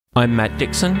I'm Matt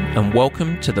Dixon, and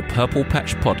welcome to the Purple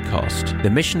Patch Podcast. The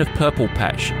mission of Purple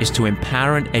Patch is to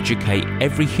empower and educate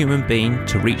every human being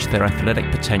to reach their athletic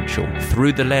potential.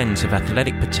 Through the lens of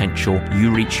athletic potential,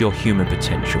 you reach your human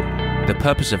potential. The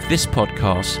purpose of this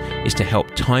podcast is to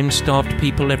help time-starved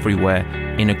people everywhere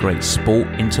integrate sport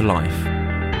into life.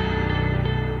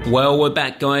 Well, we're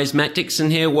back, guys. Matt Dixon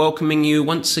here, welcoming you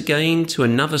once again to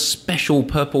another special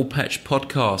Purple Patch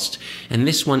podcast. And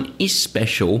this one is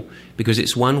special because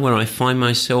it's one where I find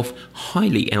myself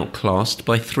highly outclassed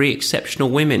by three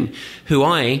exceptional women who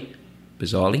I,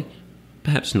 bizarrely,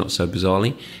 perhaps not so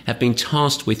bizarrely, have been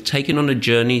tasked with taking on a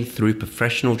journey through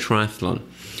professional triathlon.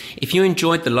 If you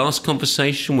enjoyed the last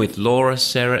conversation with Laura,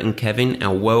 Sarah and Kevin,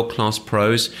 our world-class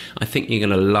pros, I think you're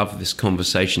going to love this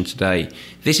conversation today.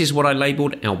 This is what I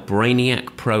labelled our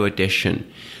Brainiac Pro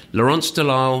Edition. Laurence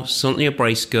Delisle, Sonia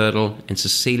Bracegirdle and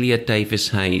Cecilia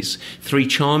Davis-Hayes, three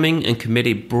charming and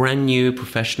committed brand new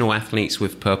professional athletes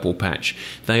with Purple Patch.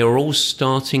 They are all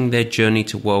starting their journey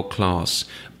to world class,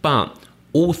 but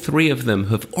all three of them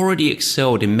have already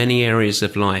excelled in many areas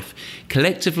of life.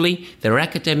 Collectively, their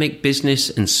academic, business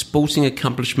and sporting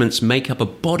accomplishments make up a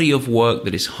body of work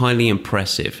that is highly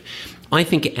impressive. I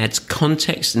think it adds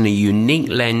context and a unique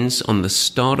lens on the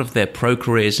start of their pro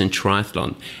careers in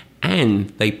triathlon, and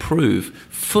they prove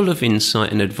full of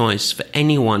insight and advice for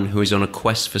anyone who is on a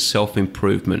quest for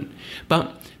self-improvement.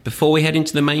 But before we head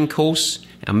into the main course,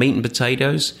 our meat and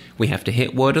potatoes, we have to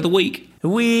hit word of the week.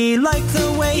 We like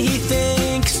the way he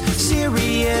thinks,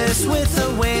 serious with a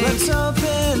wink. Let's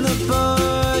open the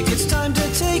book, it's time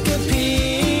to take a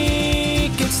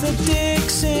peek. It's the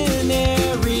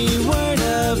dictionary word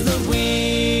of the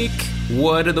week.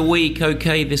 Word of the week,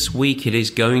 okay, this week it is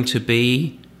going to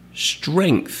be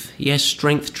strength. Yes,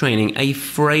 strength training. A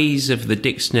phrase of the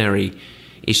dictionary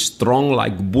is strong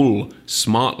like bull,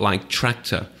 smart like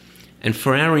tractor. And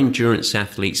for our endurance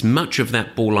athletes, much of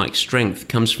that bull-like strength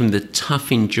comes from the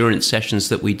tough endurance sessions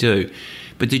that we do.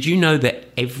 But did you know that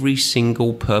every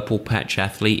single Purple Patch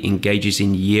athlete engages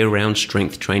in year-round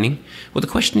strength training? Well, the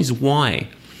question is why?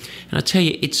 And I tell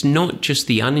you, it's not just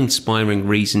the uninspiring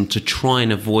reason to try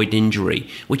and avoid injury,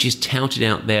 which is touted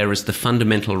out there as the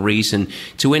fundamental reason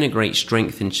to integrate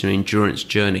strength into an endurance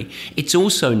journey. It's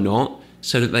also not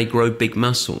so that they grow big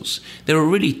muscles. There are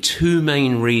really two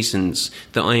main reasons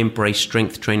that I embrace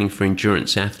strength training for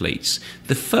endurance athletes.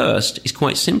 The first is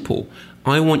quite simple.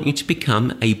 I want you to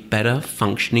become a better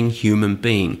functioning human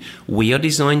being. We are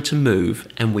designed to move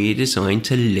and we are designed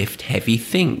to lift heavy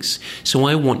things. So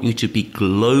I want you to be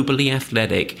globally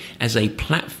athletic as a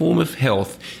platform of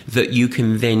health that you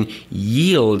can then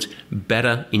yield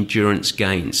better endurance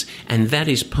gains. And that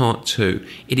is part two.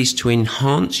 It is to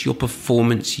enhance your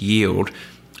performance yield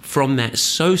from that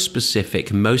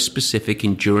most specific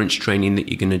endurance training that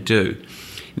you're going to do.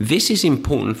 This is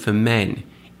important for men.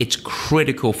 It's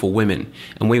critical for women,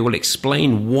 and we will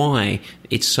explain why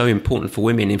it's so important for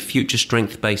women in future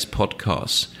strength-based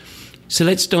podcasts. So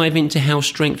let's dive into how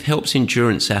strength helps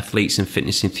endurance athletes and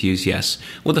fitness enthusiasts.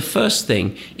 Well, the first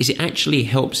thing is it actually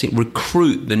helps it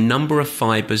recruit the number of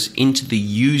fibers into the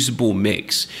usable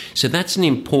mix. So that's an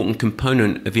important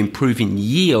component of improving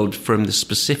yield from the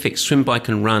specific swim, bike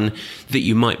and run that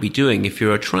you might be doing if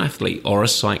you're a triathlete or a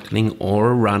cycling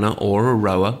or a runner or a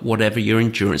rower, whatever your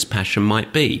endurance passion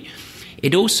might be.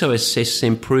 It also assists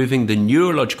in improving the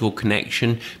neurological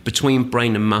connection between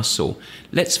brain and muscle.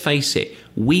 Let's face it,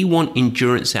 we want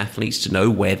endurance athletes to know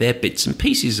where their bits and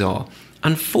pieces are.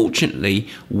 Unfortunately,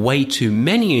 way too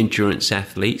many endurance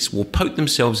athletes will poke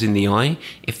themselves in the eye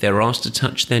if they're asked to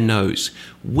touch their nose.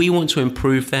 We want to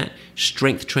improve that.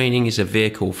 Strength training is a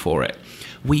vehicle for it.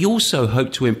 We also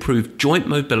hope to improve joint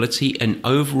mobility and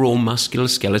overall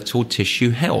musculoskeletal tissue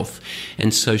health.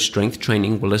 And so strength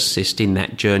training will assist in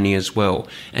that journey as well.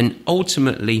 And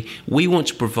ultimately, we want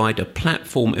to provide a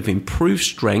platform of improved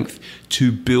strength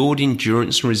to build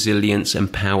endurance, resilience,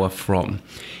 and power from.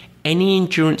 Any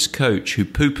endurance coach who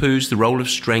poo-poos the role of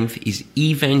strength is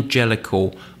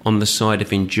evangelical on the side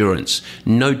of endurance.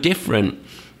 No different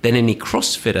than any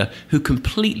CrossFitter who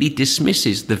completely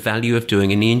dismisses the value of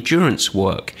doing any endurance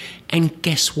work. And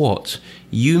guess what?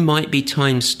 You might be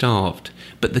time-starved,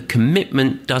 but the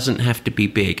commitment doesn't have to be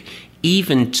big.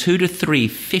 Even 2 to 3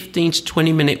 15 to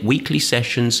 20-minute weekly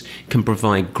sessions can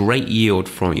provide great yield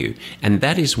from you. And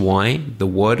that is why the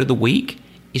word of the week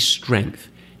is strength.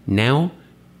 Now,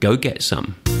 go get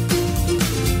some.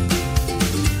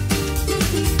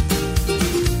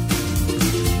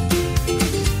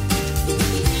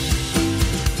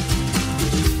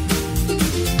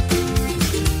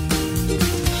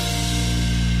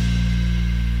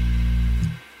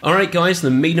 All right, right, guys, the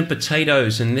meat and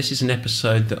potatoes, and this is an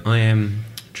episode that I am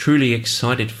truly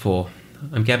excited for.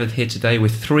 I'm gathered here today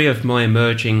with three of my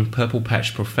emerging Purple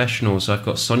Patch professionals. I've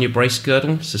got Sonia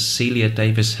Bracegirdle, Cecilia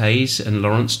Davis-Hayes, and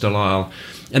Laurence Delisle.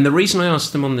 And the reason I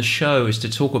asked them on the show is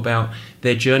to talk about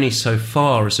their journey so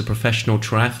far as a professional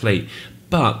triathlete.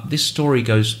 But this story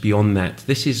goes beyond that.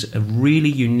 This is a really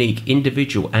unique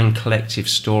individual and collective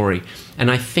story.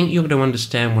 And I think you're going to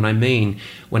understand what I mean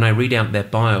when I read out their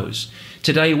bios.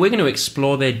 Today, we're going to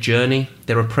explore their journey,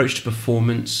 their approach to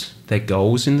performance, their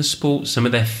goals in the sport, some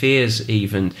of their fears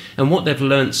even, and what they've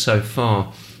learnt so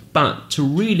far. But to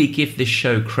really give this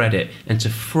show credit and to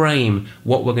frame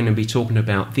what we're going to be talking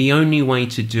about, the only way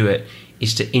to do it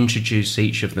is to introduce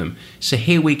each of them. So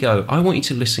here we go. I want you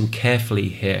to listen carefully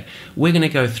here. We're going to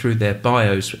go through their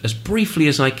bios as briefly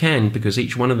as I can because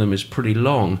each one of them is pretty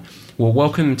long. We'll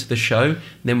welcome them to the show,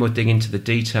 then we'll dig into the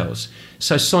details.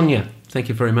 So Sonia, thank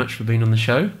you very much for being on the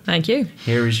show. Thank you.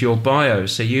 Here is your bio.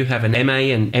 So you have an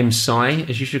MA and MSci,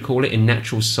 as you should call it, in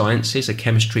Natural Sciences, a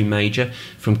chemistry major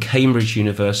from Cambridge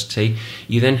University.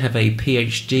 You then have a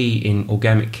PhD in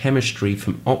Organic Chemistry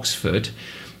from Oxford,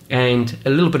 and a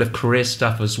little bit of career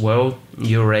stuff as well.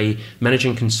 You're a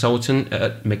managing consultant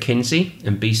at McKinsey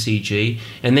and BCG,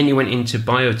 and then you went into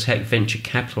biotech venture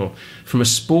capital. From a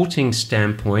sporting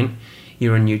standpoint,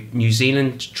 you're a New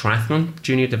Zealand Triathlon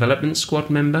Junior Development Squad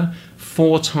member.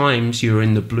 4 times you were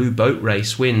in the Blue Boat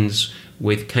Race wins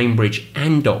with Cambridge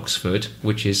and Oxford,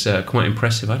 which is quite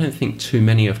impressive. I don't think too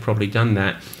many have probably done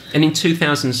that. And in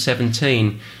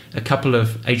 2017, a couple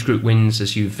of age group wins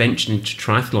as you ventured into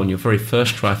triathlon, your very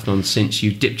first triathlon since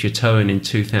you dipped your toe in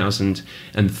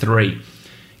 2003.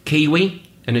 Kiwi,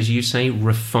 and as you say,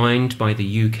 refined by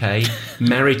the UK,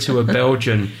 married to a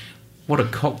Belgian. What a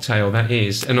cocktail that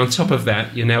is. And on top of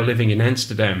that, you're now living in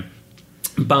Amsterdam.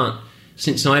 But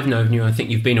since I've known you, I think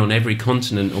you've been on every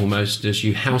continent almost as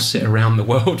you house sit around the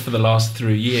world for the last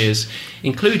 3 years,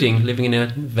 including living in a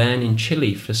van in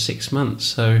Chile for 6 months.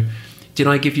 So did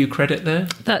I give you credit there?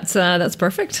 That's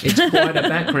perfect. It's quite a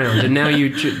background. And now you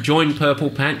join Purple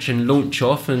Patch and launch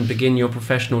off and begin your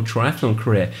professional triathlon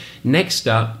career. Next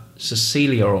up,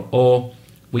 Cecilia, or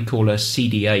we call her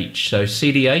CDH. So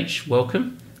CDH,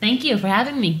 welcome. Thank you for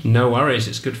having me. No worries,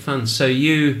 it's good fun. So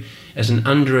you, as an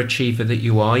underachiever that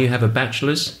you are, you have a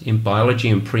bachelor's in biology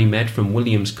and pre-med from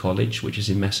Williams College, which is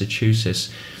in Massachusetts,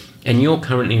 and you're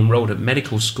currently enrolled at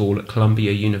medical school at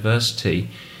Columbia University,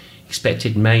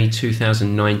 expected May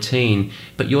 2019,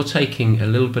 but you're taking a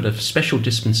little bit of special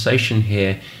dispensation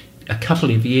here, a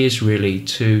couple of years really,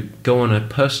 to go on a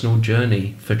personal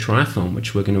journey for triathlon,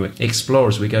 which we're going to explore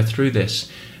as we go through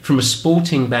this. From a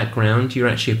sporting background, you're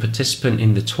actually a participant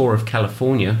in the Tour of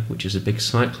California, which is a big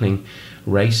cycling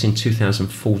race in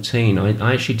 2014.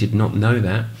 I actually did not know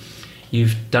that.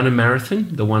 You've done a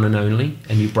marathon, the one and only,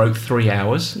 and you broke 3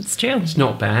 hours. It's true. It's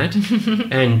not bad.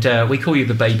 And we call you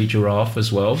the baby giraffe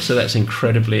as well, so that's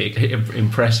incredibly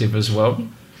impressive as well.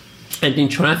 And in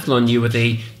triathlon, you were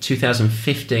the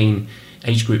 2015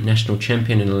 age group national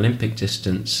champion in Olympic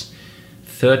distance,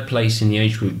 3rd place in the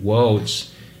age group worlds,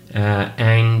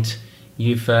 and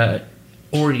you've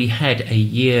already had a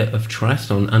year of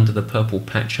triathlon under the Purple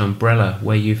Patch umbrella,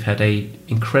 where you've had a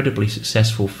incredibly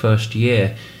successful first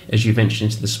year as you ventured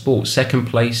into the sport. 2nd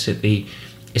place at the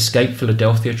Escape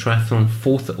Philadelphia Triathlon,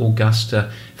 4th at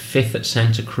Augusta, 5th at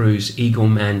Santa Cruz,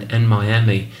 Eagleman and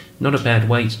Miami. Not a bad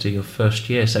way to do your first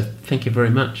year, so thank you very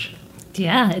much.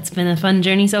 Yeah, it's been a fun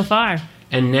journey so far.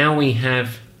 And now we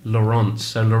have Laurence.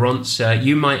 So Laurence,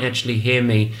 you might actually hear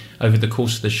me over the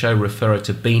course of the show refer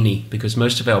to Beanie, because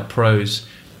most of our pros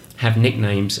have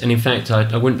nicknames, and in fact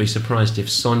I wouldn't be surprised if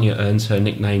Sonia earns her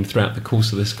nickname throughout the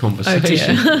course of this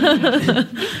conversation. Oh dear.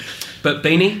 But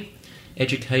Beanie,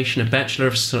 education, a Bachelor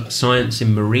of Science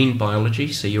in Marine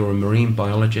Biology, so you're a marine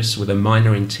biologist with a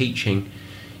minor in teaching.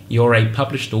 You're a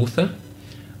published author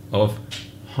of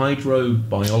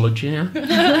Hydrobiology.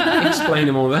 Explain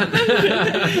them all that.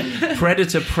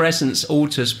 Predator presence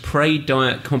alters prey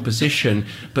diet composition,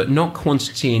 but not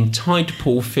quantity in tide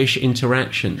pool fish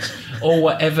interactions, or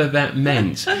whatever that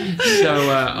meant. So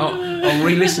I'll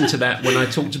re-listen to that when I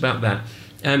talked about that.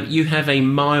 You have a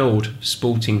mild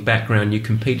sporting background. You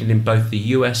competed in both the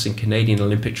US and Canadian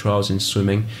Olympic trials in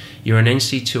swimming. You're an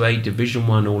NC2A Division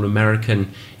I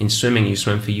All-American in swimming. You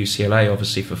swam for UCLA,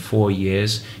 obviously, for 4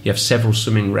 years. You have several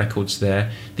swimming records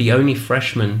there. The only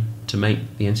freshman to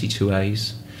make the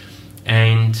NC2As.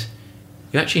 And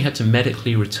you actually had to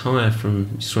medically retire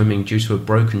from swimming due to a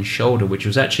broken shoulder, which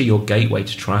was actually your gateway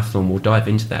to triathlon. We'll dive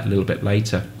into that a little bit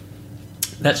later.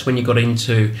 That's when you got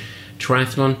into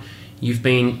triathlon. You've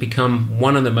become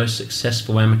one of the most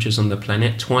successful amateurs on the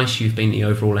planet. Twice you've been the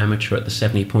overall amateur at the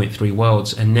 70.3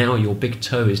 Worlds, and now your big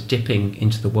toe is dipping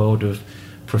into the world of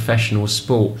professional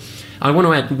sport. I want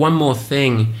to add one more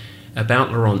thing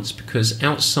about Laurence, because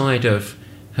outside of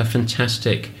her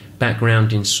fantastic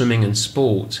background in swimming and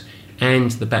sport and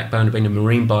the backbone of being a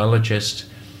marine biologist,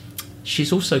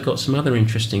 she's also got some other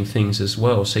interesting things as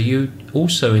well. So you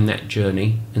also, in that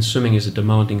journey, and swimming is a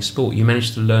demanding sport, you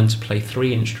managed to learn to play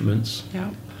 3 instruments.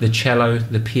 Yeah. The cello,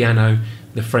 the piano,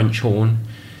 the French horn.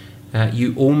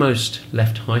 You almost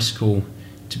left high school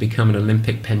to become an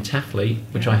Olympic pentathlete,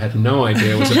 which I had no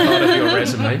idea was a part of your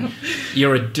resume.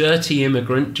 You're a dirty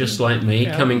immigrant, just like me,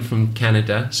 coming from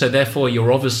Canada. So therefore,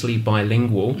 you're obviously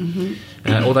bilingual.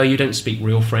 Although you don't speak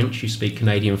real French, you speak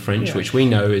Canadian French, which we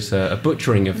know is a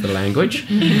butchering of the language.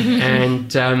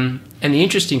 And the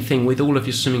interesting thing with all of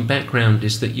your swimming background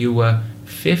is that you were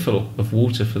fearful of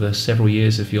water for the several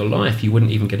years of your life. You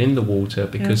wouldn't even get in the water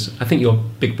because I think your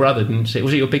big brother didn't say,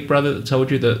 was it your big brother that told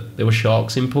you that there were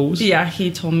sharks in pools? Yeah, he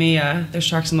told me there's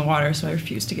sharks in the water, so I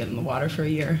refused to get in the water for a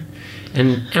year.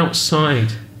 And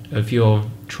outside of your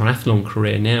triathlon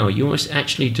career now, you must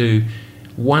actually do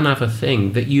one other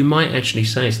thing that you might actually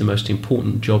say is the most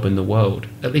important job in the world.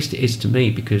 At least it is to me,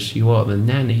 because you are the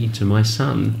nanny to my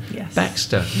son,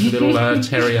 Baxter, little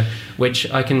terrier,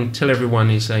 which I can tell everyone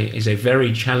is a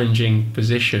very challenging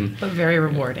position. But very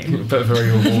rewarding. But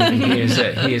very rewarding.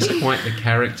 He is quite the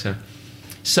character.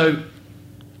 So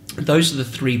those are the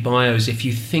 3 bios. If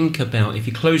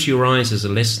you close your eyes as a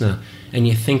listener and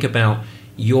you think about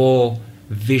your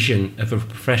vision of a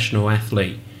professional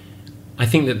athlete, I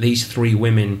think that these 3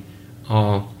 women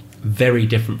are very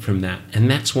different from that, and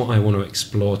that's what I want to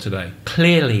explore today.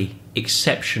 Clearly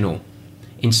exceptional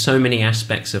in so many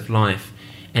aspects of life,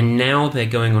 and now they're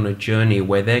going on a journey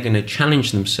where they're going to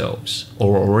challenge themselves,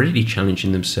 or are already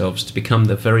challenging themselves, to become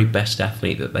the very best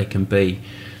athlete that they can be.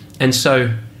 And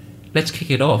so let's kick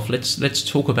it off. Let's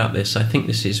talk about this. I think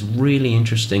this is really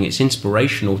interesting. It's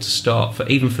inspirational to start,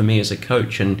 even for me as a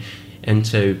coach, and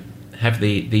to have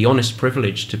the honest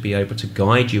privilege to be able to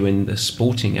guide you in the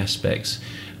sporting aspects.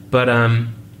 But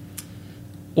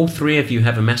all 3 of you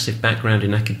have a massive background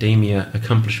in academia,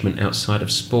 accomplishment outside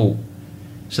of sport.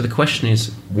 So the question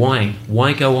is, why?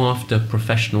 Why go after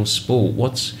professional sport?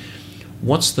 What's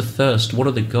the thirst? What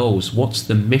are the goals? What's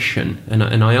the mission?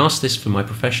 And I ask this for my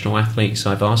professional athletes.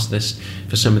 I've asked this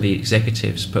for some of the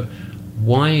executives. But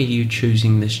why are you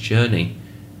choosing this journey?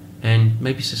 And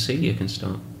maybe Cecilia can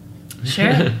start.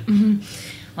 Sure.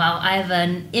 Well, I have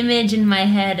an image in my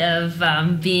head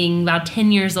of being about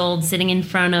 10 years old, sitting in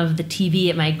front of the TV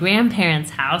at my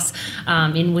grandparents' house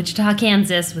in Wichita,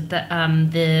 Kansas, with the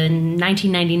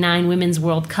 1999 Women's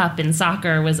World Cup in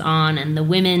soccer was on, and the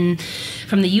women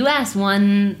from the U.S.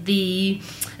 won the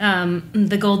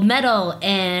gold medal,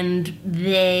 and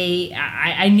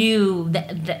I knew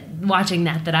that watching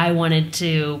that I wanted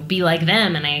to be like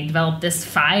them, and I developed this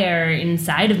fire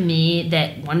inside of me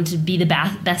that wanted to be the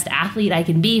best athlete I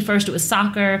can be. First it was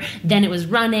soccer, then it was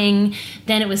running,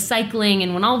 then it was cycling,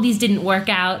 and when all these didn't work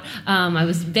out, I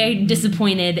was very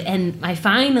disappointed, and I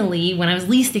finally, when I was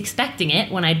least expecting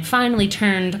it, when I'd finally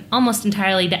turned almost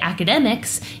entirely to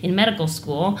academics in medical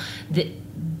school, that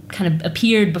kind of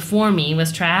appeared before me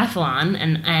was triathlon,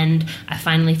 and I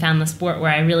finally found the sport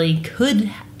where I really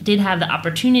did have the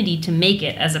opportunity to make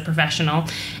it as a professional,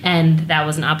 and that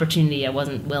was an opportunity I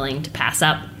wasn't willing to pass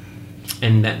up.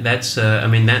 And that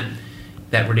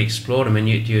really explored. I mean,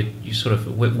 you sort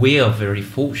of, we are very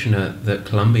fortunate that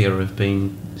Columbia have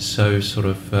been so sort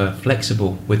of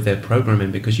flexible with their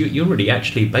programming, because you're really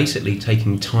actually basically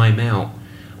taking time out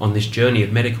on this journey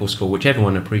of medical school, which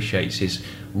everyone appreciates is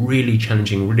really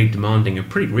challenging, really demanding, and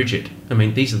pretty rigid. I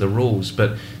mean, these are the rules,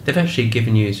 but they've actually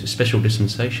given you a special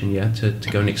dispensation, to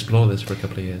go and explore this for a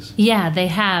couple of years. Yeah, they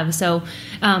have. So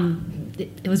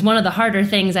it was one of the harder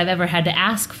things I've ever had to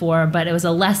ask for, but it was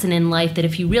a lesson in life that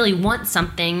if you really want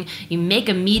something, you make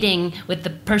a meeting with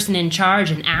the person in charge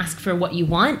and ask for what you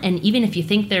want, and even if you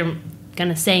think they're going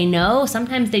to say no,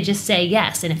 sometimes they just say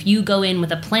yes. And if you go in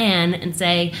with a plan and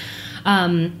say,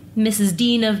 Mrs.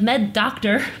 Dean of Med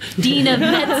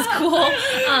School,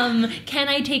 can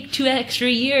I take 2 extra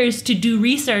years to do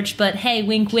research, but hey,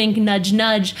 wink, wink, nudge,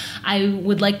 nudge, I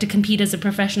would like to compete as a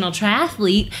professional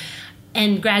triathlete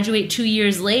and graduate 2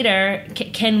 years later,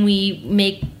 can we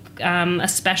make a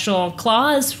special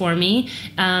clause for me,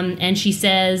 and she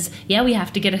says, yeah, we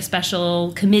have to get a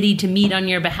special committee to meet on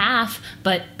your behalf,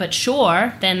 but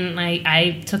sure. Then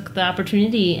I took the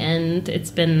opportunity, and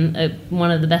it's been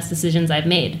one of the best decisions I've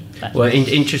made. But. Well,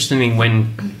 interestingly,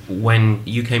 when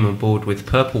you came on board with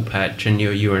Purple Patch, and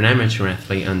you were an amateur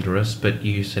athlete under us, but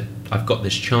you said, I've got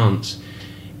this chance,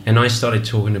 and I started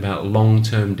talking about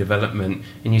long-term development,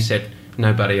 and you said,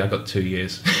 no, buddy, I got 2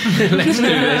 years. Let's do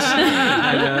this.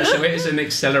 And, so it is an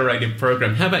accelerated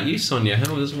program. How about you, Sonia?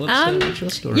 What's your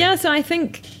story? Yeah, so I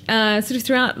think sort of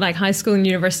throughout like high school and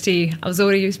university, I was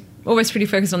always pretty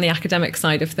focused on the academic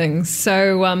side of things.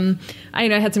 So I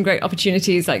had some great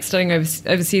opportunities like studying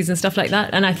overseas and stuff like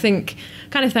that. And I think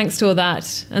kind of thanks to all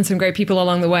that and some great people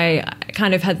along the way, I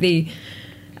kind of had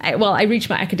I reached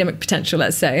my academic potential,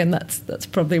 let's say, and that's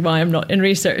probably why I'm not in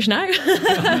research now.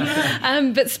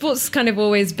 But sports kind of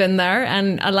always been there,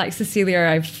 and like Cecilia,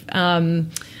 I've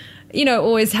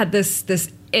always had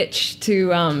this itch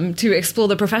to explore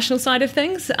the professional side of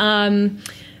things, and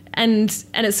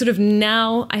it's sort of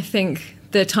now I think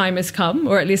the time has come,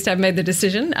 or at least I've made the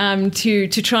decision to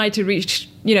try to reach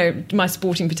my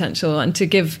sporting potential and to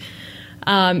give.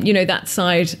 That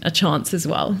side a chance as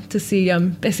well, to see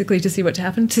basically to see what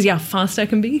happens, to see how fast I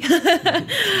can be,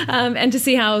 and to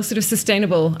see how sort of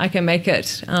sustainable I can make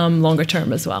it longer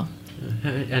term as well.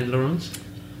 And Laurence?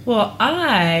 Well,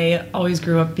 I always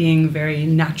grew up being very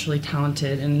naturally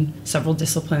talented in several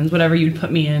disciplines. Whatever you'd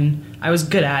put me in, I was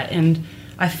good at, and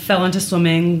I fell into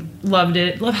swimming, loved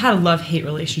it, had a love-hate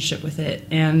relationship with it.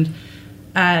 And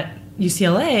at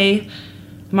UCLA,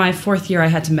 my 4th year, I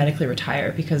had to medically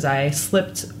retire because I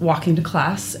slipped walking to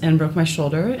class and broke my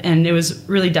shoulder, and it was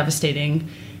really devastating.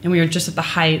 And we were just at the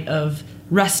height of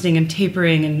resting and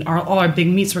tapering, and all our big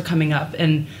meets were coming up,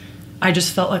 and I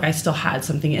just felt like I still had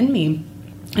something in me.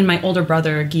 And my older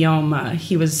brother, Guillaume,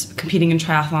 he was competing in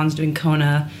triathlons, doing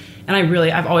Kona, and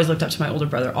I've always looked up to my older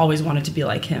brother, always wanted to be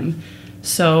like him.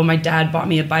 So my dad bought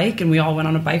me a bike, and we all went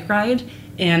on a bike ride.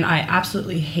 And I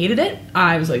absolutely hated it.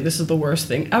 I was like, this is the worst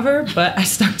thing ever, but I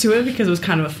stuck to it because it was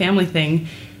kind of a family thing.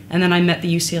 And then I met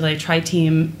the UCLA tri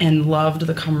team and loved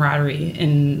the camaraderie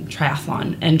in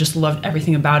triathlon and just loved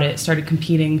everything about it. Started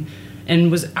competing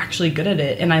and was actually good at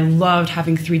it. And I loved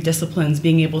having 3 disciplines,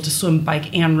 being able to swim,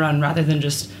 bike, and run rather than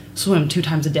just swim 2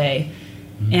 times a day.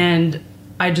 Mm-hmm. And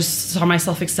I just saw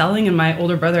myself excelling, and my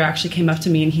older brother actually came up to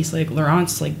me and he's like,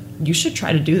 Laurence, like, you should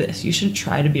try to do this. You should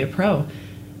try to be a pro.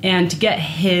 And to get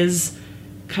his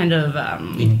kind of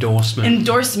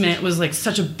endorsement was like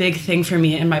such a big thing for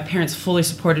me. And my parents fully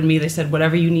supported me. They said,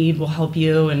 whatever you need, we'll help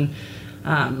you. And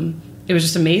it was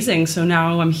just amazing. So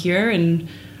now I'm here and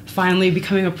finally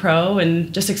becoming a pro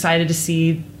and just excited to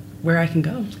see where I can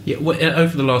go. Yeah, well,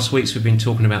 over the last weeks, we've been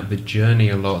talking about the journey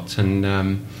a lot. And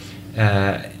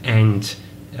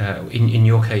in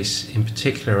your case in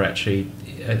particular, actually,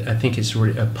 I think it's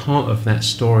really a part of that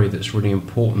story that's really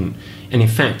important. And in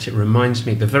fact, it reminds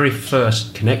me, the very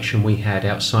first connection we had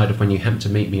outside of when you happened to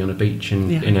meet me on a beach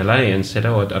in LA and said,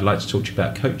 I'd like to talk to you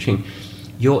about coaching.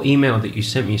 Your email that you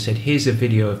sent me said, here's a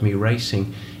video of me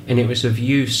racing. And it was of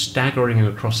you staggering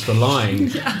across the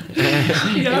line.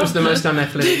 It was the most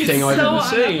unathletic thing I've ever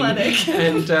seen.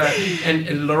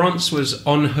 And Laurence was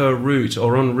on route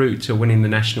to winning the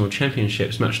national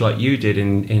championships, much like you did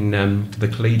in the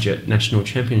collegiate national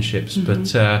championships.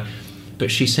 Mm-hmm. But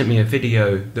she sent me a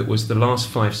video that was the last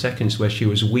 5 seconds where she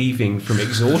was weaving from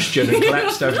exhaustion and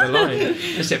collapsed over the line.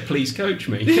 I said, please coach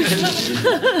me.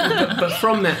 but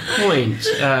from that point,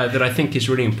 that I think is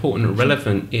really important and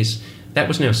relevant is, that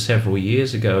was now several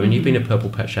years ago, and you've been a Purple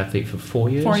Patch athlete for 4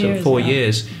 years? 4 years. 4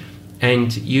 years.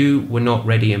 And you were not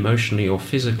ready emotionally or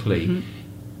physically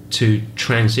to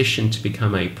transition to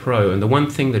become a pro. And the one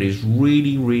thing that is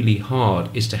really, really hard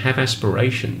is to have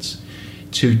aspirations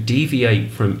to deviate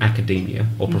from academia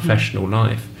or professional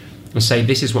life and say,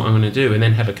 this is what I'm going to do, and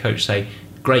then have a coach say,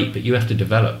 great, but you have to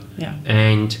develop. Yeah.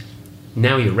 And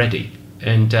now you're ready.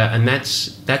 And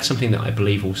that's something that I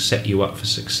believe will set you up for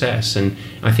success. And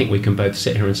I think we can both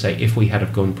sit here and say, if we had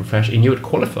have gone professional and you had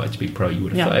qualified to be pro, you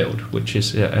would have failed, which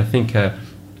is, I think, a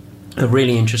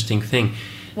really interesting thing.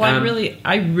 Well,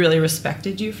 I really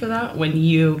respected you for that when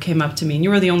you came up to me, and you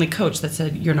were the only coach that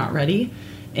said you're not ready.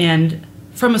 And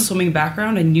from a swimming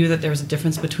background, I knew that there was a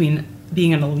difference between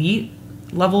being an elite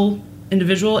level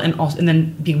individual and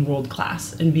then being world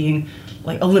class and being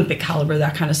like Olympic caliber,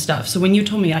 that kind of stuff. So when you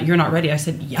told me you're not ready, I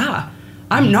said, yeah,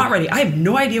 I'm not ready. I have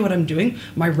no idea what I'm doing.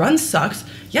 My run sucks.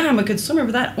 Yeah, I'm a good swimmer,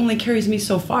 but that only carries me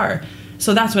so far.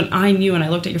 So that's when I knew, and I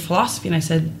looked at your philosophy and I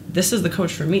said, this is the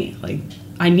coach for me. Like,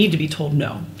 I need to be told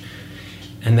no.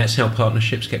 And that's how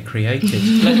partnerships get created.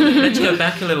 Let's go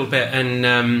back a little bit, and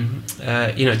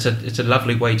it's a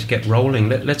lovely way to get rolling.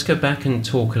 Let's go back and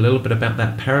talk a little bit about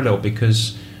that parallel,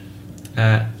 because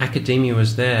academia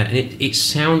was there, and it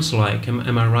sounds like,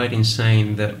 am I right in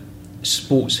saying that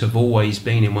sports have always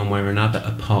been, in one way or another,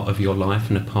 a part of your life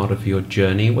and a part of your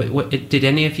journey? Did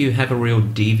any of you have a real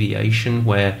deviation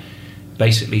where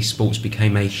basically sports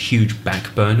became a huge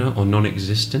back burner or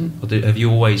non-existent? Or have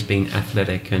you always been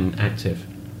athletic and active?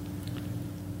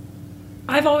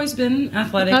 I've always been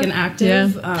athletic and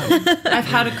active. Yeah. I've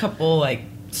had a couple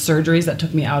surgeries that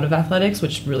took me out of athletics,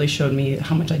 which really showed me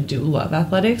how much I do love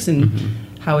athletics and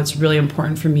how it's really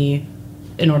important for me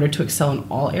in order to excel in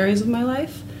all areas of my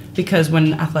life. Because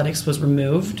when athletics was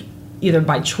removed, either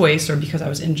by choice or because I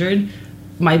was injured,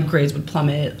 my grades would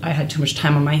plummet. I had too much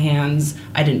time on my hands.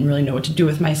 I didn't really know what to do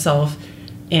with myself.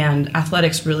 And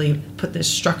athletics really put this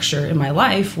structure in my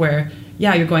life where,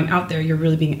 yeah, you're going out there, you're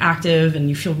really being active, and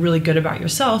you feel really good about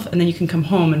yourself, and then you can come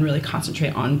home and really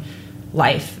concentrate on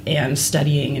life and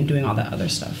studying and doing all that other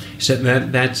stuff. So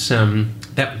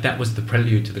that was the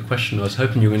prelude to the question. I was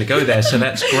hoping you were going to go there. So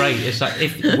that's great. It's like,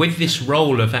 if with this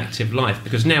role of active life,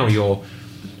 because now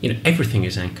everything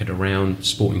is anchored around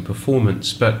sporting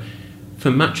performance, but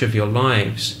for much of your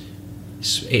lives,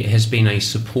 it has been a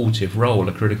supportive role,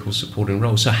 a critical supporting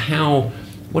role. So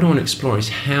what I want to explore is,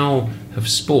 how have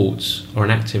sports or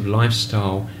an active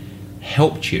lifestyle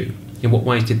helped you? In what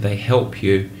ways did they help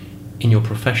you in your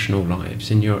professional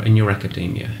lives, in your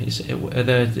academia?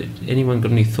 Anyone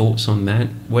got any thoughts on that?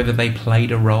 Whether they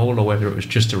played a role or whether it was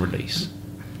just a release?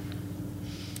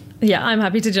 Yeah, I'm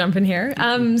happy to jump in here.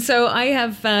 So I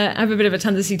have a bit of a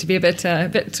tendency to be a bit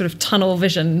sort of tunnel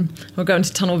vision, or go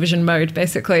into tunnel vision mode,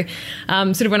 basically.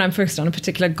 Sort of when I'm focused on a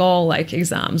particular goal, like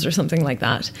exams or something like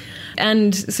that.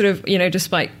 And sort of,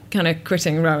 despite kind of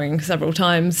quitting rowing several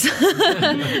times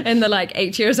in the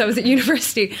 8 years I was at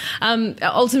university,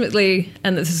 ultimately,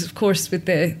 and this is of course with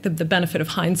the benefit of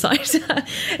hindsight,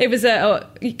 it was a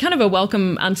kind of a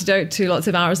welcome antidote to lots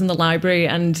of hours in the library,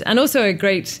 and also a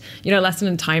great lesson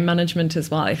in time management as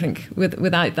well. I think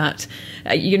without that,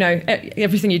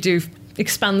 everything you do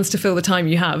expands to fill the time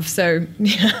you have. So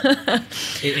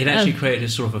it actually created a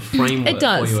sort of a framework. It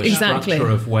does, for you, a exactly. structure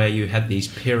of where you had these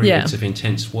periods of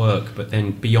intense work, but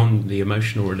then beyond the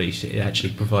emotional release, it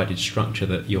actually provided structure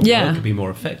that your work could be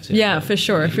more effective. Yeah, for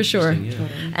sure. Yeah.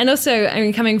 And also,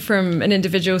 coming from an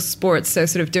individual sport, so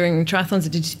sort of doing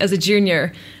triathlons as a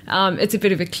junior, it's a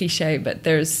bit of a cliche, but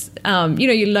there's,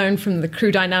 you learn from the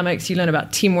crew dynamics, you learn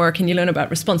about teamwork, and you learn about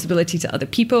responsibility to other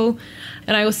people.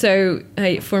 And I also,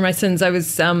 for my sins, I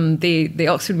was the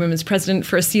Oxford Women's President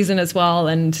for a season as well,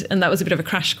 and that was a bit of a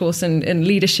crash course in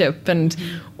leadership and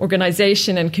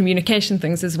organisation and communication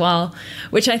things as well,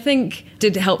 which I think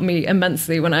did help me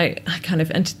immensely when I kind of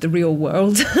entered the real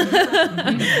world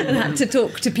and had to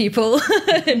talk to people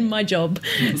in my job.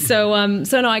 So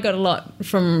no, I got a lot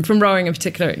from rowing in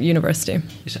particular at university.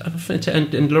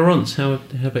 And Laurence, how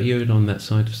about you on that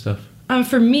side of stuff?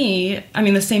 For me,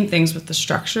 the same things with the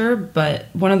structure, but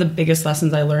one of the biggest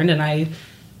lessons I learned, and I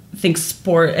think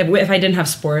sport, if I didn't have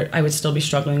sport, I would still be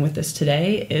struggling with this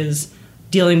today, is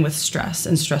dealing with stress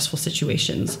and stressful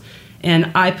situations.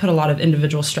 And I put a lot of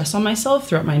individual stress on myself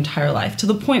throughout my entire life, to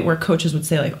the point where coaches would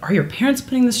say, are your parents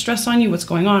putting this stress on you? What's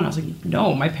going on? I was like,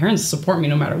 no, my parents support me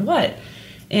no matter what.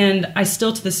 And I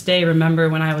still to this day remember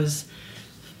when I was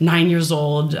 9 years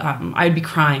old, I'd be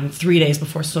crying 3 days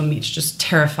before swim meets, just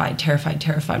terrified,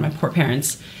 my poor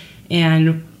parents.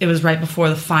 And it was right before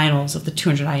the finals of the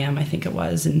 200 IM, I think it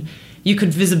was. And you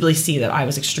could visibly see that I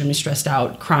was extremely stressed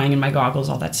out, crying in my goggles,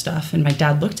 all that stuff. And my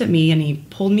dad looked at me and he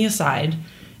pulled me aside.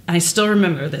 And I still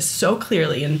remember this so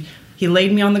clearly. And he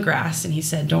laid me on the grass and he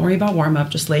said, don't worry about warm up,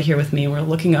 just lay here with me. We're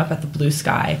looking up at the blue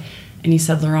sky. And he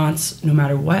said, Laurence, no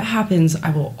matter what happens,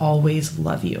 I will always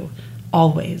love you,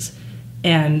 always.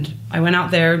 And I went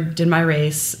out there, did my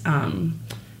race, and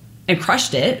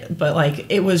crushed it. But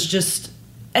it was just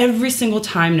every single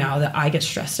time now that I get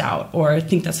stressed out or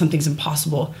think that something's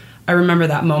impossible, I remember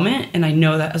that moment, and I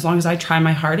know that as long as I try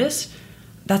my hardest,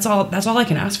 that's all I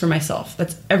can ask for myself.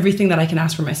 That's everything that I can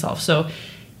ask for myself. So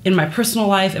in my personal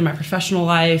life, in my professional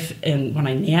life, and when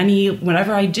I nanny,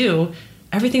 whatever I do,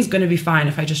 everything's going to be fine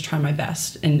if I just try my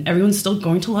best. And everyone's still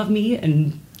going to love me,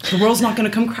 and the world's not going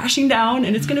to come crashing down,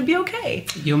 and it's going to be okay.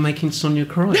 You're making Sonia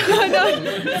cry. I know.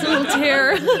 It's a little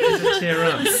tear. There's a tear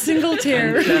up. Single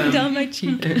tear down my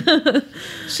cheek.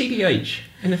 CDH.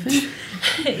 Anything?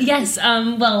 Yes.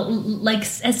 Well, like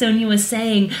as Sonia was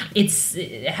saying, it's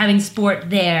having sport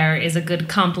there is a good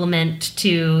complement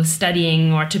to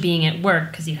studying or to being at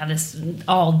work, because you have this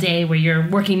all day where you're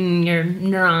working your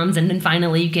neurons, and then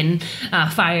finally you can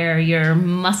fire your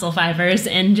muscle fibers,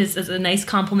 and just as a nice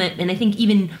complement. And I think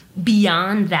even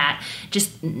beyond that,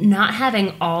 just not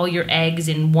having all your eggs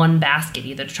in one basket,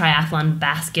 either the triathlon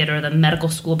basket or the medical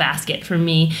school basket, for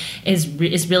me is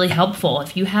really helpful.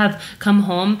 If you have come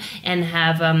home and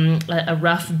have a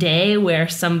rough day where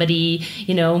somebody,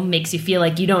 makes you feel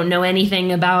like you don't know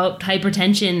anything about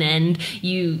hypertension, and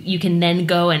you can then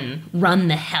go and run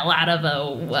the hell out of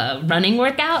a running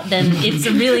workout, then it's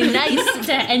really nice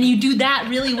and you do that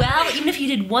really well. Even if you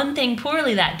did one thing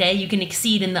poorly that day, you can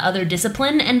exceed in the other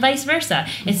discipline, and vice versa.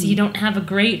 If you don't have a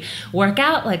great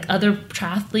workout, like other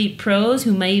triathlete pros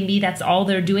who maybe that's all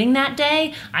they're doing that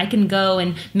day, I can go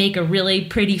and make a really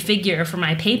pretty figure for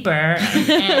my paper,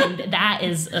 and that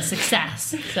is a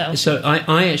success. So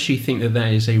I actually think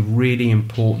that is a really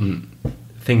important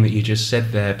thing that you just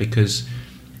said there, because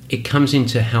it comes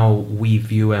into how we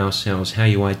view ourselves, how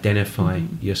you identify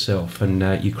yourself,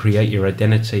 and you create your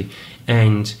identity.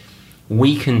 And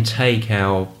we can take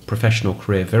our professional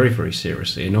career very, very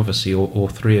seriously, and obviously all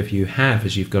three of you have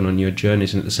as you've gone on your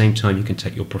journeys, and at the same time you can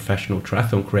take your professional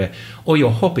triathlon career or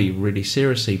your hobby really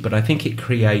seriously. But I think it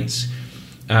creates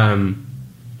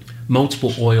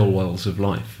multiple oil wells of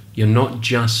life. You're not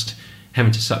just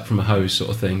having to suck from a hose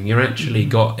sort of thing. You're actually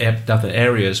got other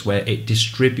areas where it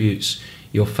distributes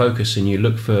your focus, and you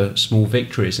look for small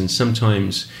victories. And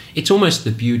sometimes it's almost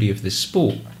the beauty of this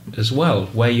sport as well,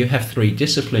 where you have three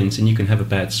disciplines, and you can have a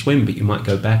bad swim, but you might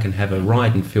go back and have a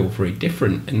ride and feel very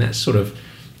different. And that's sort of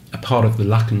a part of the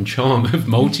luck and charm of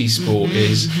multi-sport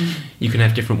is you can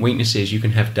have different weaknesses. You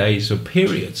can have days or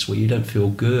periods where you don't feel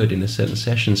good in a certain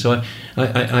session. So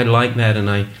I like that, and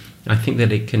I think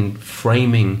that it can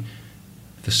framing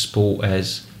the sport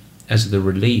as the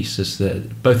release, as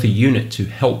both a unit to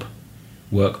help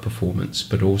work performance,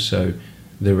 but also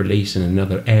the release in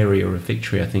another area of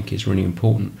victory, I think is really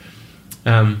important.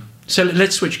 So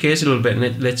let's switch gears a little bit,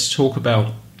 and let's talk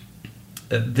about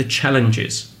the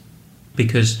challenges,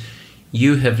 because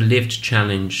you have lived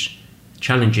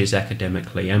challenges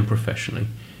academically and professionally,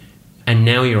 and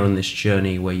now you're on this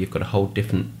journey where you've got a whole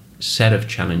different set of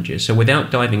challenges. So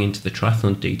without diving into the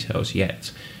triathlon details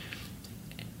yet,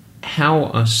 how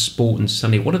are sport and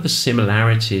study, what are the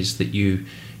similarities that you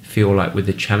feel like with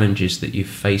the challenges that you've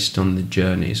faced on the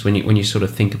journeys? When you sort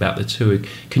of think about the two,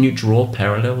 can you draw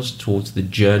parallels towards the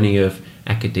journey of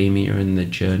academia and the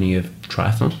journey of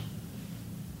triathlon?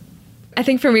 I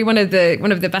think for me, one of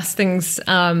the best things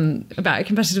about a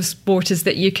competitive sport is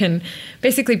that you can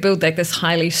basically build like this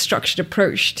highly structured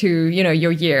approach to,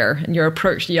 your year and your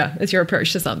approach. Yeah, it's your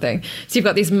approach to something. So you've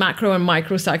got these macro and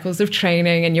micro cycles of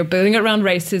training, and you're building it around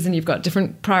races, and you've got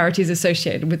different priorities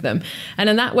associated with them. And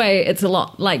in that way, it's a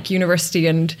lot like university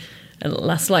and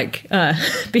less like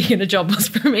being in a job was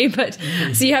for me. But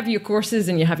so you have your courses,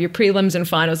 and you have your prelims and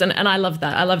finals, and I love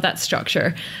that. I love that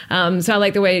structure. So I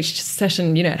like the way each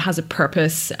session, it has a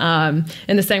purpose. In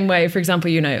the same way, for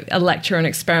example, a lecture or an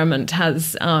experiment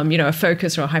has, a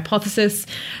focus or a hypothesis.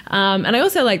 And I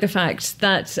also like the fact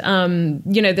that,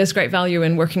 there's great value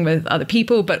in working with other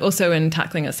people, but also in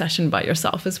tackling a session by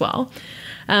yourself as well.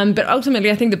 But ultimately,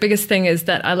 I think the biggest thing is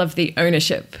that I love the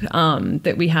ownership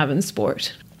that we have in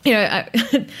sport. I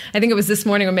think it was this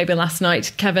morning or maybe last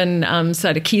night, Kevin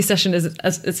said a key session is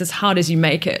as hard as you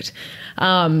make it.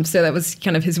 So that was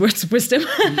kind of his words of wisdom.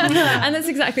 And that's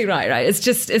exactly right? It's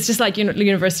just like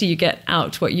university, you get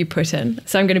out what you put in.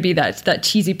 So I'm going to be that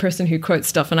cheesy person who quotes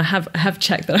stuff, and I have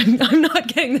checked that I'm not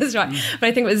getting this right. But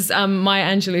I think it was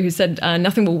Maya Angelou who said,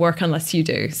 nothing will work unless you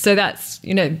do. So that's,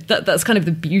 that's kind of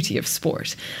the beauty of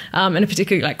sport. And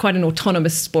particularly like quite an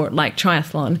autonomous sport like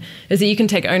triathlon, is that you can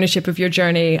take ownership of your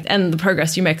journey and the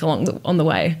progress you make on the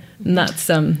way. And that's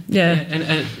And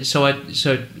so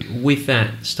with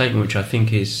that statement, which I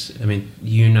think is,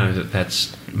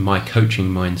 that's my coaching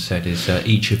mindset, is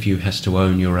each of you has to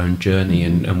own your own journey,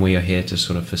 and we are here to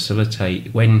sort of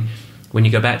facilitate. When you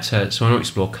go back to, so I want to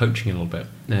explore coaching a little bit,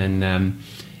 and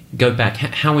go back,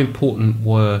 how important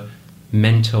were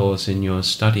mentors in your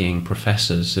studying,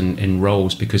 professors and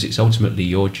roles, because it's ultimately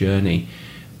your journey.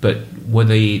 But were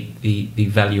the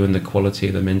value and the quality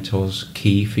of the mentors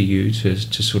key for you to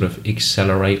sort of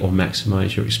accelerate or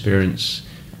maximize your experience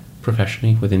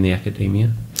professionally within the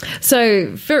academia?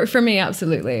 So for me,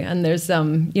 absolutely. And there's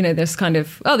there's kind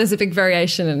of there's a big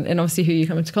variation in obviously who you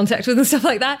come into contact with and stuff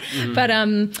like that. But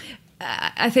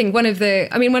I think one of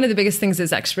the biggest things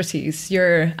is expertise.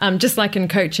 You're just like in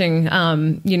coaching,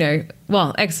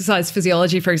 exercise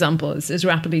physiology, for example, is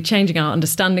rapidly changing. Our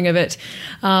understanding of it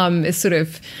is sort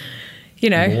of,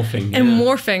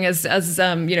 morphing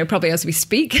as probably as we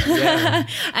speak. Yeah.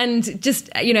 And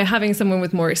just, having someone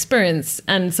with more experience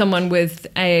and someone with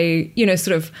a,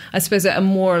 sort of, I suppose, a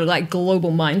more like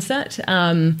global mindset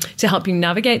to help you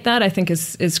navigate that, I think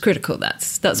is critical.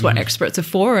 That's what experts are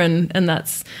for. And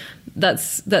that's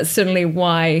certainly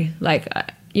why,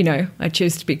 I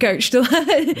choose to be coached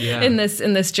in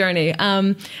this journey.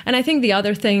 And I think the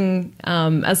other thing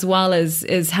as well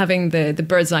is having the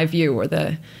bird's eye view, or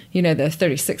the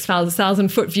 36,000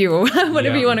 foot view, or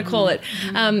whatever you want to call it,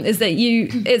 is that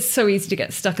it's so easy to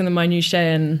get stuck in the minutiae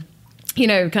and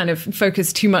kind of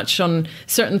focus too much on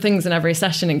certain things in every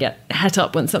session and get het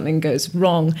up when something goes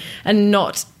wrong, and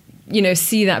not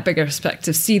see that bigger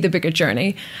perspective, see the bigger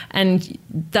journey. And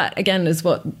that, again, is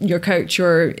what your coach,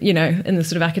 or, in the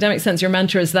sort of academic sense, your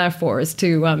mentor is there for, is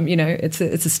to, it's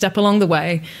a step along the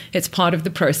way. It's part of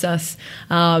the process.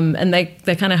 And they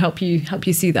kind of help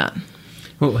you see that.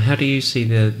 Well, how do you see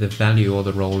the value or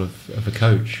the role of a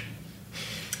coach?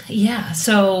 Yeah,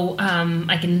 so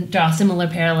I can draw similar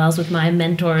parallels with my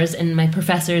mentors and my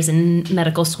professors in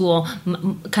medical school,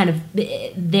 kind of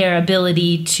their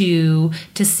ability to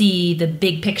see the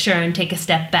big picture and take a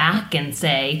step back and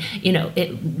say,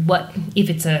 what if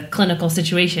it's a clinical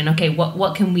situation? Okay,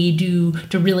 what can we do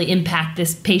to really impact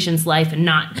this patient's life, and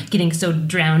not getting so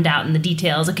drowned out in the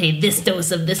details? Okay, this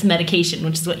dose of this medication,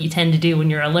 which is what you tend to do when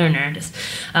you're a learner, just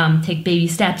take baby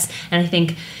steps. And I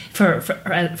think for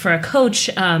a coach,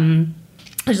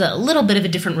 there's a little bit of a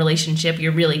different relationship.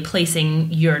 You're really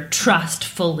placing your trust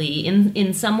fully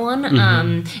in someone,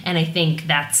 and I think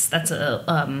that's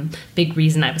a big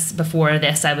reason I was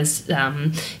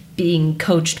being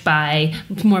coached by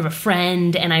more of a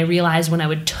friend, and I realized when I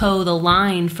would toe the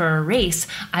line for a race,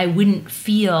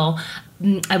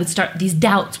 these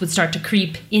doubts would start to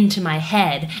creep into my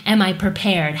head. Am I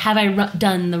prepared? Have I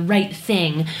done the right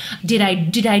thing? Did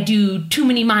I do too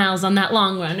many miles on that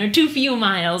long run, or too few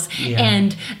miles? Yeah.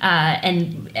 And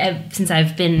since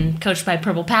I've been coached by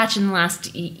Purple Patch in the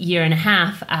last year and a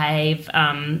half, I've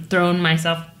thrown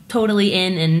myself totally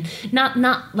in, and not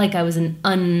like I was an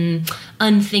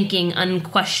unthinking,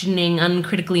 unquestioning,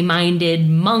 uncritically minded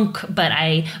monk, but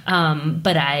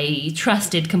I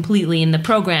trusted completely in the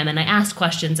program, and I asked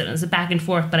questions, and it was a back and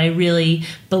forth, but I really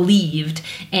believed.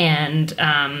 And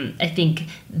I think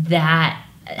that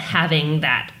having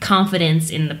that confidence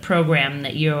in the program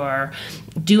that you're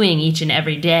doing each and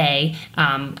every day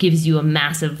gives you a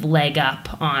massive leg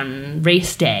up on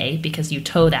race day, because you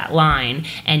toe that line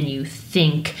and you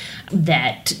think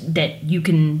that you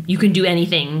can do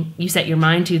anything you set your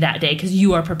mind to that day, because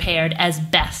you are prepared as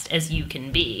best as you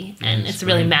can be. And it's a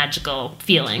really magical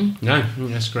feeling. No,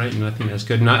 that's great, and I think that's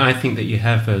good. And I think that you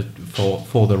have,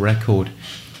 for the record,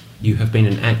 you have been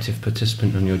an active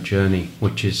participant on your journey,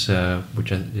 which is I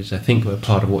think a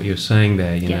part of what you're saying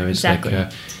there. It's exactly.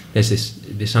 Like there's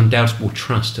this undoubtable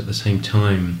trust. At the same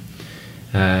time,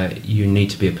 you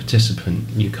need to be a participant.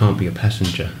 You can't be a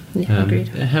passenger. Yeah, agreed.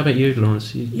 How about you,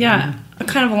 Lawrence?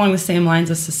 Kind of along the same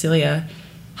lines as Cecilia,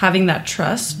 having that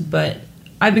trust. But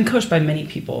I've been coached by many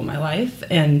people in my life,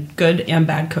 and good and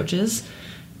bad coaches.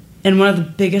 And one of the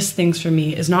biggest things for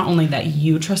me is not only that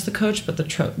you trust the coach, but the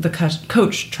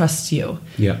coach trusts you.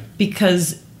 Yeah.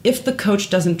 Because if the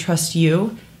coach doesn't trust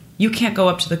you, you can't go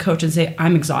up to the coach and say,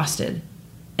 I'm exhausted.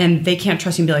 And they can't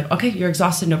trust you and be like, okay, you're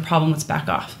exhausted, no problem, let's back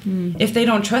off. If they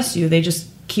don't trust you, they just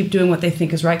keep doing what they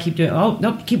think is right, keep doing, oh,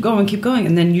 nope, keep going.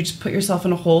 And then you just put yourself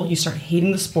in a hole, you start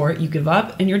hating the sport, you give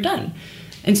up, and you're done.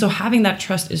 And so having that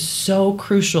trust is so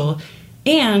crucial,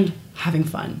 and having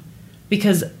fun.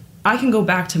 Because I can go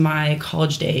back to my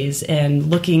college days and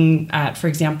looking at, for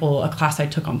example, a class I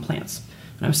took on plants.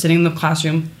 And I was sitting in the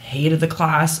classroom, hated the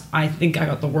class. I think I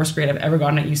got the worst grade I've ever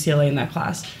gotten at UCLA in that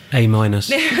class. A-.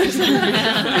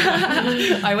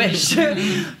 I wish.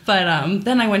 But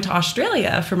then I went to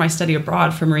Australia for my study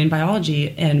abroad for marine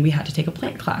biology, and we had to take a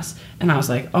plant class. And I was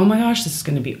like, oh my gosh, this is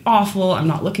going to be awful. I'm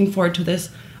not looking forward to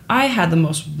this. I had the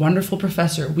most wonderful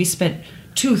professor. We spent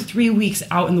 2-3 weeks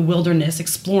out in the wilderness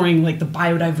exploring like the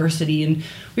biodiversity, and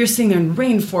we were sitting there in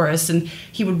rainforests, and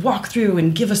he would walk through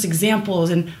and give us examples,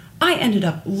 and I ended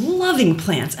up loving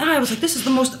plants, and I was like, this is the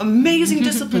most amazing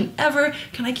discipline ever.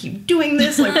 Can I keep doing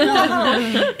this? Like,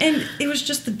 wow. And it was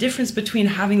just the difference between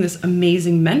having this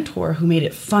amazing mentor who made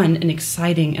it fun and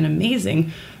exciting and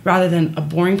amazing, rather than a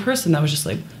boring person that was just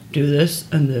like, do this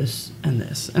and this and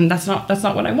this. And that's not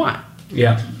what I want.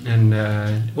 Yeah, and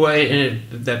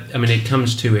it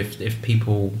comes to if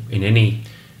people in any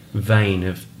vein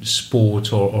of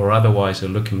sport or otherwise are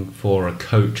looking for a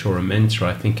coach or a mentor,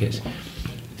 I think it's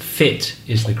fit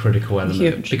is the critical element.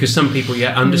 Huge. Because some people,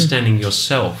 understanding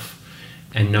yourself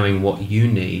and knowing what you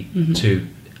need to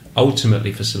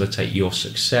ultimately facilitate your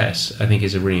success, I think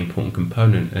is a really important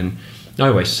component. And I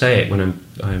always say it when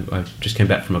I just came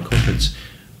back from a conference,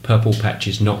 Purple Patch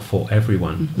is not for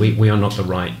everyone. We are not the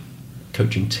right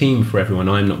coaching team for everyone.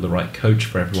 I'm not the right coach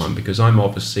for everyone, because I'm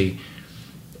obviously,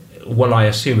 well, I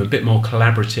assume a bit more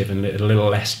collaborative and a little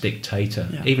less dictator,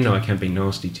 even though I can be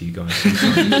nasty to you guys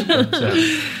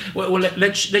sometimes. But,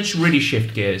 let's really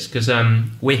shift gears, because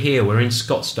we're in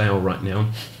Scottsdale right now,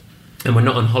 and we're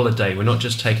not on holiday. We're not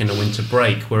just taking a winter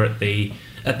break. We're at the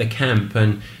camp,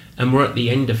 and we're at the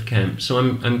end of camp. So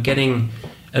I'm getting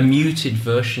a muted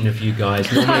version of you guys.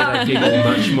 Normally I giggle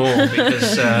much more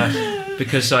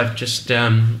because I've just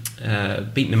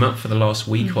beaten them up for the last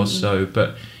week or so.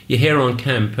 But you're here on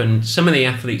camp, and some of the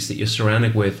athletes that you're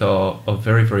surrounded with are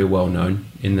very, very well known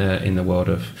in the world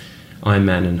of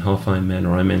Ironman and half Ironman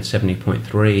or Ironman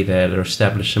 70.3. They're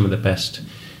established, some of the best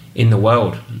in the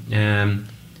world.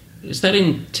 Is that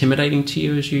intimidating to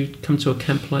you as you come to a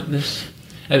camp like this?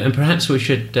 And perhaps we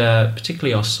should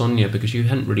particularly ask Sonia, because you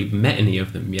hadn't really met any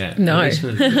of them yet. No.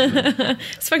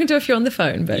 Spoken to a few on the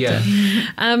phone, but yeah.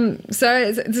 So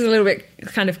it's a little bit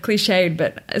kind of cliched,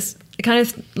 but I kind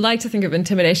of like to think of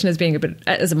intimidation as being a bit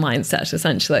as a mindset,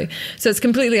 essentially. So it's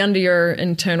completely under your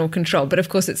internal control, but of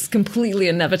course it's completely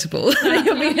inevitable that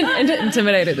you'll be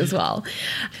intimidated as well.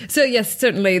 So yes,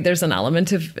 certainly there's an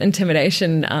element of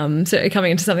intimidation certainly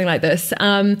coming into something like this.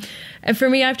 And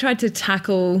for me, I've tried to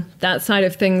tackle that side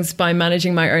of things by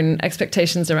managing my own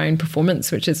expectations around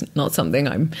performance, which is not something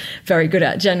I'm very good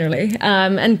at generally.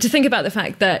 And to think about the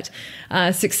fact that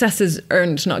success is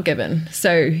earned, not given.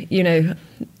 So,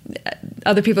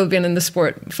 other people have been in the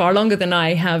sport far longer than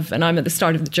I have, and I'm at the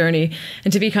start of the journey.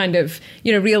 And to be kind of,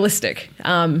 realistic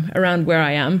around where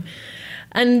I am.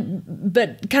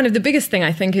 But kind of the biggest thing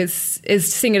I think is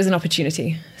seeing it as an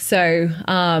opportunity. So,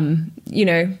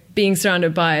 being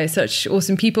surrounded by such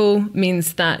awesome people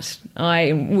means that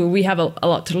we have a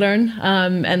lot to learn,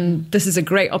 and this is a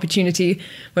great opportunity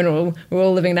when we're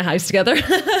all living in a house together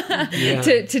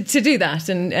to do that.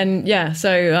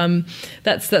 So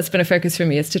that's been a focus for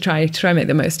me, is to try make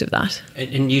the most of that.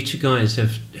 And you two guys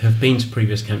have been to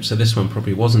previous camps, so this one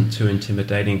probably wasn't too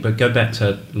intimidating. But go back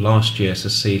to last year,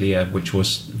 Cecilia, which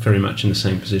was very much in the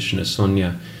same position as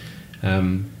Sonia.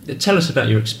 Tell us about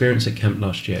your experience at camp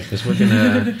last year, because we're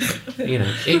gonna,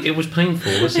 it was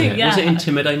painful, wasn't it? Yeah. Was it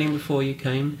intimidating before you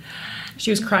came? She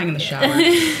was crying in the shower.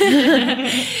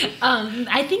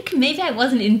 I think maybe I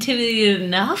wasn't intimidated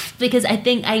enough, because I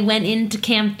think I went into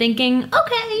camp thinking,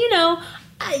 okay,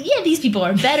 these people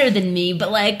are better than me,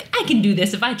 but I can do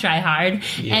this if I try hard.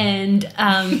 Yeah. And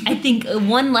I think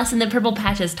one lesson that Purple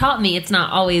Patch has taught me, it's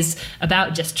not always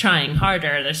about just trying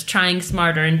harder. There's trying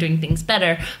smarter and doing things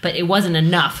better, but it wasn't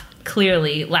enough.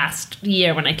 Clearly last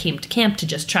year when I came to camp to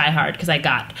just try hard, because I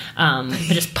got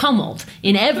just pummeled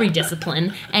in every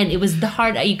discipline, and it was the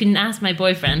hard. You can ask my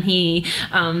boyfriend. He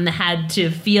had to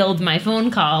field my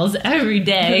phone calls every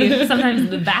day, sometimes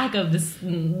in the back of this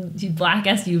black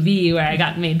SUV where I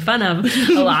got made fun of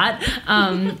a lot,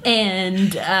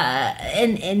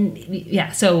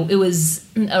 so it was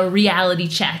a reality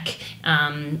check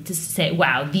to say,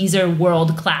 wow, these are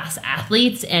world-class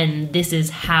athletes, and this is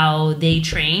how they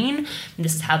train, and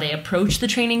this is how they approach the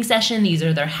training session, these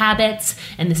are their habits,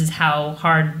 and this is how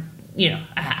hard,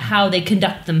 how they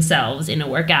conduct themselves in a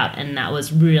workout. And that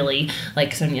was really,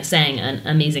 like Sonia's saying, an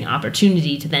amazing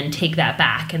opportunity to then take that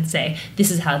back and say,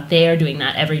 this is how they're doing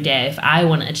that every day. If I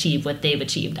want to achieve what they've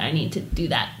achieved, I need to do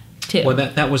that too. Well,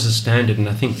 that was a standard, and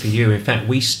I think for you, in fact,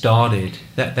 we started,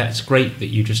 that's great that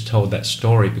you just told that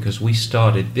story, because we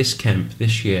started this camp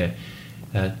this year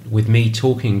with me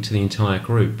talking to the entire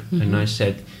group, and I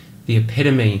said, the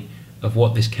epitome of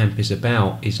what this camp is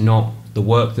about is not the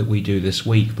work that we do this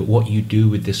week, but what you do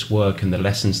with this work and the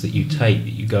lessons that you take,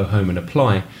 that you go home and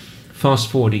apply. Fast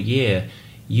forward a year,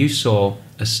 you saw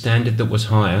a standard that was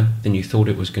higher than you thought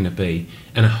it was going to be,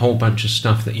 and a whole bunch of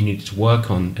stuff that you needed to work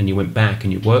on, and you went back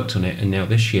and you worked on it, and now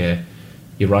this year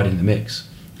you're right in the mix.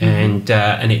 And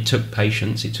it took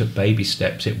patience, it took baby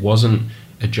steps. It wasn't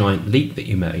a giant leap that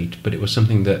you made, but it was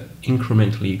something that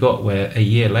incrementally you got, where a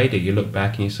year later you look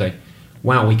back and you say,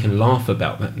 wow, we can laugh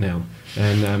about that now.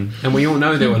 And we all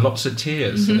know there were lots of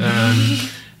tears.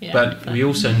 But we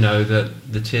also know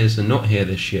that the tears are not here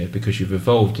this year, because you've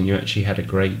evolved and you actually had a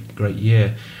great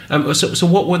year. So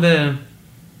what were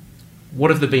what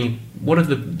have the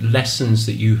lessons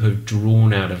that you have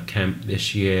drawn out of camp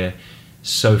this year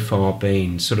so far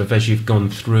been, sort of as you've gone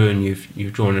through and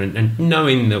you've drawn, and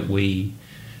knowing that we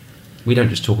don't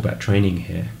just talk about training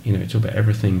here, you know, we talk about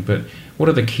everything, but what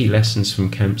are the key lessons from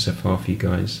camp so far for you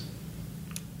guys?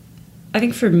 I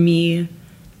think for me,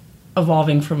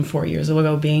 evolving from 4 years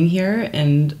ago being here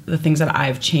and the things that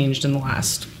I've changed in the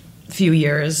last few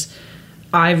years,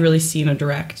 I've really seen a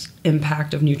direct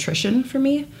impact of nutrition for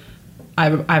me.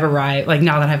 I've arrived, like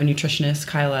now that I have a nutritionist,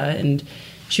 Kyla, and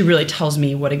she really tells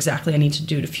me what exactly I need to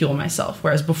do to fuel myself.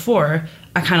 Whereas before,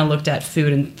 I kind of looked at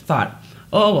food and thought,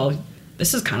 oh, well,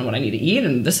 this is kind of what I need to eat,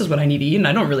 and this is what I need to eat, and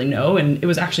I don't really know. And it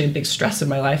was actually a big stress in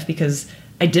my life because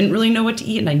I didn't really know what to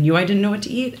eat, and I knew I didn't know what to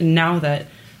eat. And now that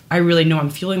I really know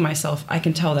I'm fueling myself, I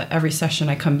can tell that every session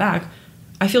I come back,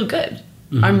 I feel good.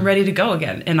 Mm-hmm. I'm ready to go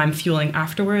again, and I'm fueling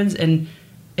afterwards, and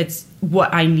it's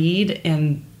what I need,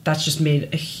 and that's just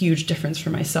made a huge difference for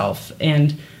myself.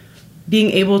 And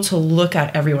being able to look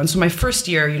at everyone. So my first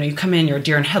year, you know, you come in, you're a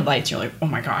deer in headlights. You're like, oh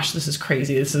my gosh, this is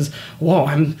crazy. This is, whoa,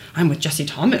 I'm with Jesse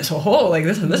Thomas. Oh, like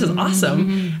this is awesome.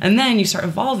 Mm-hmm. And then you start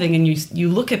evolving, and you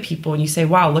look at people and you say,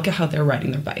 wow, look at how they're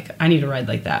riding their bike. I need to ride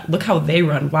like that. Look how they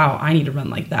run. Wow, I need to run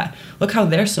like that. Look how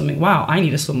they're swimming. Wow, I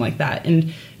need to swim like that.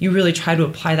 And you really try to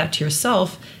apply that to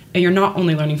yourself. And you're not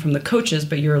only learning from the coaches,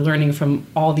 but you're learning from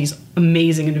all these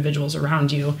amazing individuals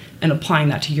around you and applying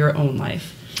that to your own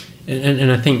life.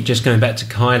 And I think just going back to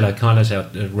Kyla's our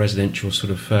residential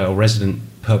sort of or resident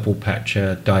purple patch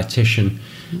dietitian.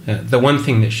 The one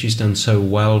thing that she's done so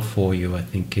well for you, I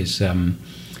think, is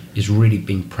really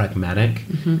being pragmatic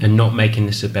mm-hmm. and not making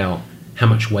this about how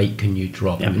much weight can you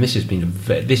drop. Yep. I mean,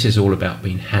 this is all about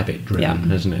being habit driven,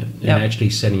 yep. isn't it? And yep.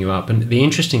 actually setting you up. And the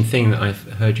interesting thing that I've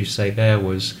heard you say there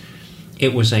was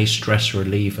it was a stress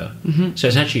reliever. Mm-hmm. So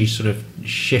it's actually sort of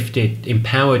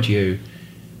empowered you.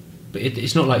 But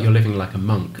it's not like you're living like a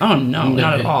monk. Oh, no,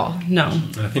 not at all. No.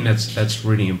 I think that's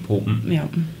really important. Yeah.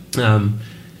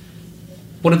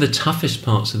 What are the toughest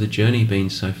parts of the journey been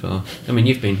so far? I mean,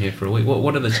 you've been here for a week.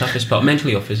 What are the toughest parts,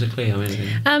 mentally or physically? I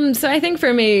mean, so I think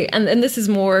for me, and this is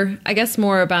more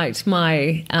about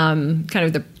my kind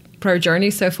of the pro journey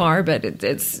so far, but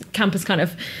it's camp is kind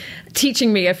of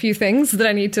teaching me a few things that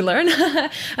I need to learn.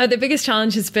 The biggest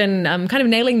challenge has been kind of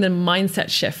nailing the mindset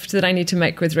shift that I need to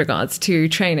make with regards to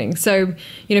training. So,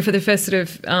 you know, for the first sort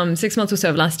of 6 months or so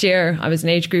of last year, I was an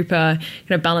age grouper,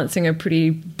 kind of balancing a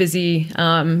pretty busy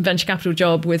venture capital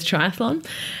job with triathlon.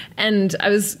 And I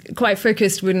was quite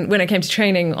focused when it came to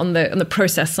training on the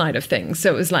process side of things.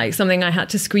 So it was like something I had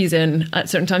to squeeze in at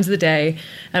certain times of the day.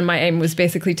 And my aim was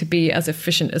basically to be as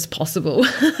efficient as possible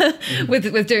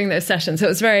with doing those sessions. So it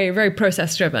was very, very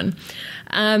process driven.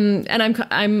 And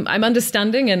I'm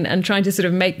understanding and trying to sort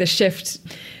of make the shift,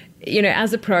 you know,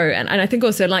 as a pro, and I think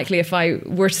also likely if I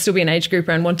were to still be an age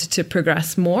grouper and wanted to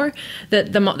progress more,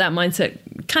 that that mindset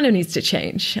kind of needs to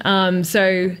change.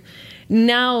 So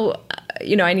now,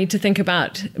 you know, I need to think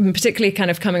about, particularly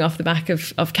kind of coming off the back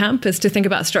of camp, is to think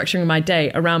about structuring my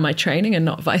day around my training and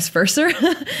not vice versa,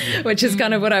 which is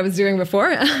kind of what I was doing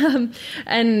before.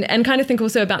 And kind of think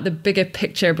also about the bigger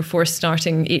picture before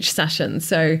starting each session.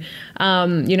 So,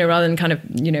 you know, rather than kind of,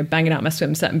 you know, banging out my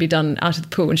swim set and be done out of the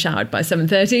pool and showered by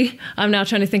 7:30, I'm now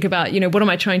trying to think about, you know, what am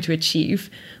I trying to achieve?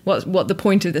 What the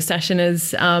point of the session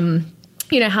is?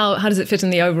 You know, how does it fit in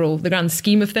the grand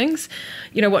scheme of things?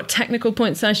 You know, what technical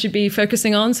points I should be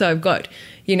focusing on. So I've got,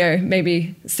 you know,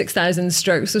 maybe 6,000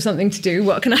 strokes or something to do.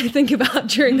 What can I think about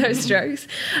during those strokes?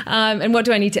 And what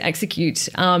do I need to execute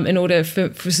in order for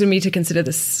me to consider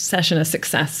this session a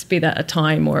success, be that a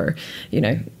time or, you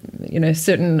know,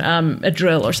 certain a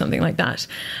drill or something like that.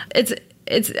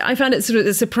 I found it sort of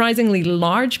a surprisingly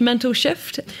large mental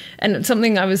shift, and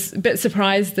something I was a bit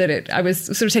surprised that I was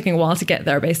sort of taking a while to get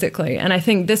there, basically. And I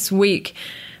think this week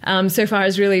so far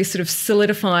has really sort of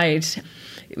solidified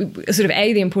sort of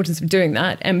A, the importance of doing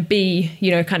that, and B,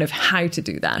 you know, kind of how to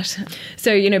do that.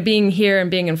 So, you know, being here and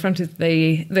being in front of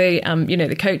the you know,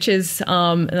 the coaches,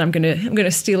 and I'm gonna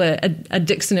steal a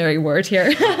dictionary word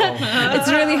here.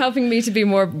 It's really helping me to be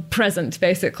more present,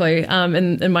 basically,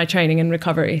 in my training and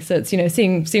recovery. So it's, you know,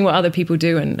 seeing what other people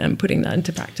do and putting that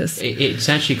into practice. It's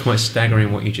actually quite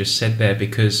staggering what you just said there,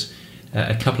 because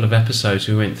a couple of episodes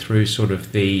we went through sort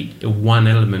of the one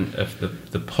element of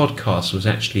the podcast was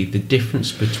actually the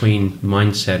difference between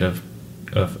mindset of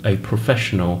a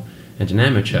professional and an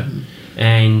amateur. Mm-hmm.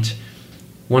 And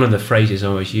one of the phrases I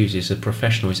always use is a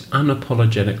professional is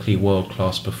unapologetically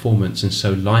world-class performance, and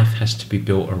so life has to be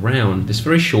built around this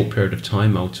very short period of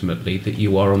time ultimately that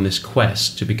you are on this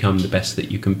quest to become the best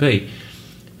that you can be.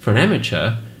 For an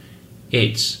amateur,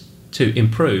 it's to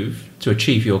improve, to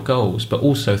achieve your goals, but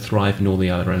also thrive in all the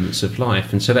other elements of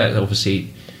life. And so that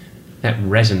obviously that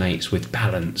resonates with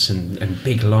balance and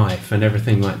big life and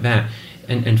everything like that.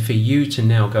 And for you to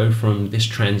now go from this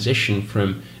transition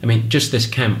from, I mean, just this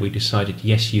camp, we decided,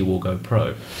 yes, you will go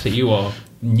pro. So you are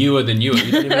newer than you.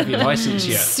 You don't even have your license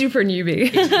yet. Super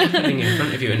newbie. It's happening in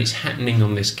front of you, and it's happening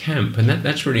on this camp. And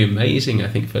that's really amazing, I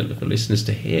think, for listeners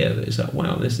to hear. That it's like,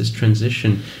 wow, there's this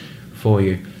transition for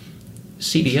you.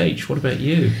 CDH, what about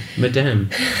you, Madame?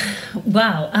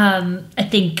 Wow. I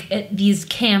think these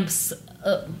camps,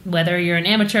 whether you're an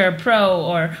amateur or pro,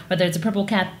 or whether it's a purple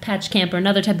patch camp or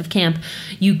another type of camp,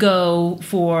 you go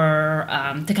for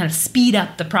to kind of speed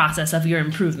up the process of your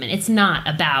improvement. It's not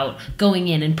about going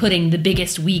in and putting the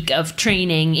biggest week of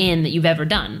training in that you've ever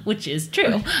done, which is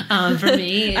true for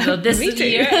me. This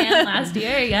year and last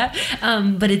year, yeah.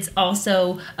 But it's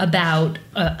also about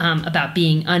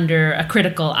being under a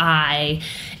critical eye.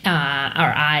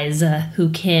 Our eyes who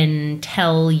can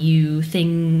tell you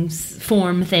things,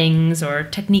 form things, or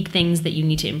technique things that you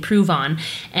need to improve on.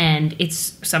 And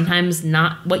it's sometimes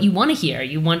not what you want to hear.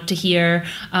 You want to hear,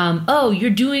 oh,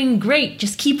 you're doing great,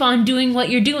 just keep on doing what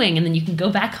you're doing. And then you can go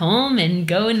back home and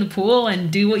go in the pool and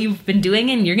do what you've been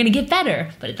doing, and you're going to get better.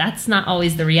 But that's not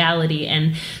always the reality.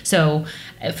 And so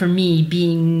for me,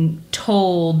 being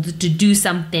told to do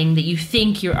something that you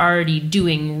think you're already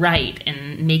doing right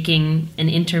and making an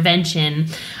intervention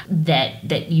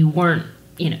that you weren't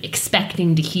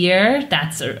expecting to hear,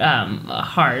 that's a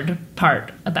hard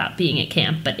part about being at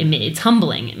camp. But it's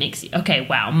humbling. It makes you, okay,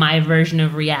 wow, my version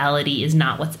of reality is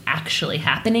not what's actually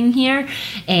happening here,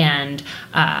 and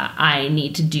I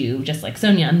need to do, just like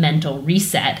Sonia, a mental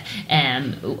reset.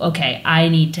 And okay, I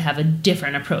need to have a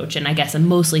different approach. And I guess I'm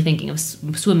mostly thinking of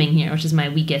swimming here, which is my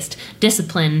weakest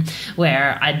discipline,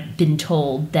 where I've been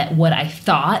told that what I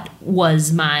thought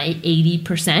was my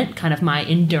 80%, kind of my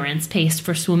endurance pace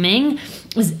for swimming,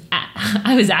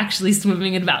 I was actually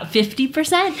swimming at about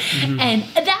 50%, and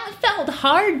that felt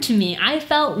hard to me. I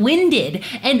felt winded,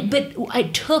 but I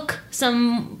took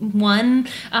someone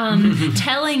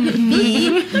telling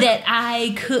me that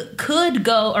I could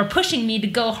go, or pushing me to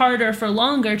go harder for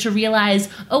longer, to realize,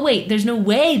 oh wait, there's no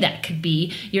way that could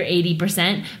be your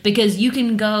 80%, because you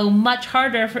can go much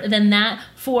harder than that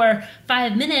for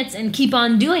 5 minutes and keep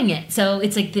on doing it. So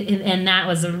it's like, and that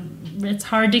was it's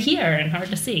hard to hear and hard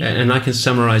to see. And I can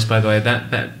summarize, by the way,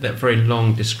 that very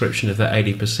long description of that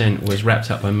 80% was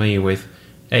wrapped up by me with,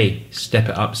 hey, step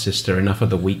it up, sister, enough of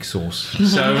the weak sauce.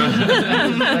 So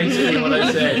basically what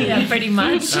I said. Yeah, pretty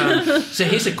much. So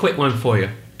here's a quick one for you.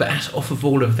 But as off of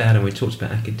all of that, and we talked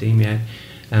about academia,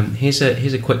 here's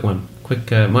a quick one.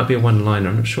 Might be a one-liner.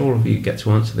 I'm not sure if you get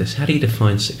to answer this. How do you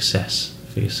define success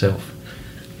for yourself?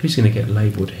 Who's going to get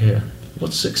labelled here?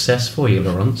 What's success for you,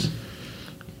 Laurence?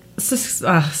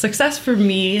 Success for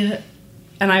me,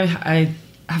 and I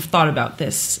have thought about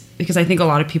this, because I think a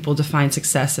lot of people define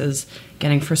success as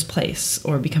getting first place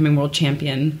or becoming world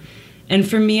champion. And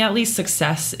for me, at least,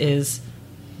 success is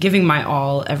giving my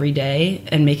all every day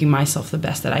and making myself the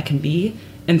best that I can be,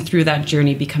 and through that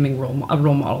journey becoming a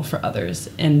role model for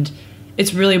others. And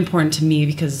it's really important to me,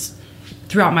 because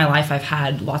throughout my life I've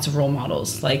had lots of role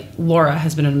models. Like Laura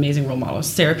has been an amazing role model,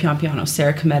 Sarah Piampiano,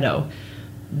 Sarah Cometto.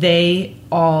 They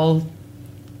all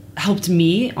helped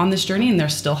me on this journey, and they're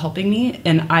still helping me,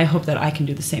 and I hope that I can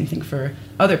do the same thing for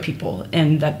other people,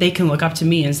 and that they can look up to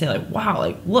me and say, like, wow,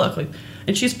 like, look, like,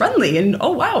 and she's friendly, and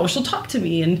oh wow, she'll talk to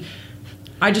me. And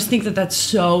I just think that that's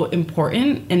so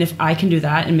important, and if I can do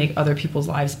that and make other people's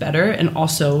lives better and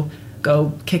also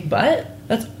go kick butt,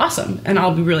 that's awesome, and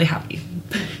I'll be really happy.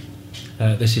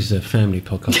 This is a family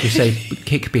podcast. We say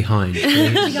kick behind.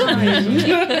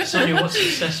 Sonia, what's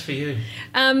success for you?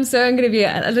 So I'm going to be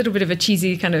a little bit of a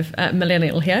cheesy kind of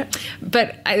millennial here,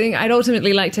 but I think I'd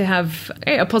ultimately like to have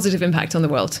a positive impact on the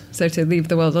world. So to leave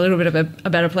the world a little bit of a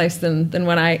better place than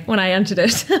when I entered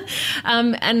it,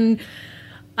 and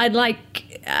I'd like,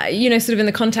 sort of in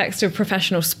the context of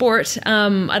professional sport,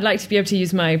 I'd like to be able to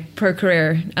use my pro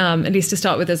career, at least to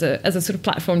start with, as a sort of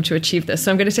platform to achieve this.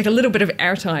 So I'm going to take a little bit of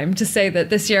airtime to say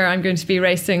that this year I'm going to be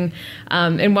racing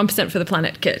in 1% for the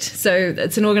Planet kit. So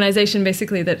it's an organization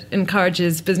basically that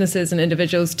encourages businesses and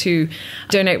individuals to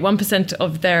donate 1%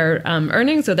 of their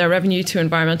earnings or their revenue to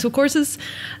environmental causes.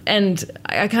 And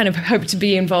I kind of hope to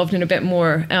be involved in a bit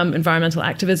more environmental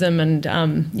activism and,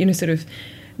 sort of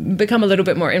become a little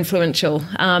bit more influential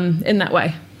in that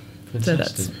way.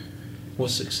 Fantastic. So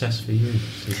What's success for you,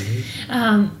 Susie?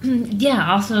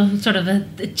 Yeah, also sort of a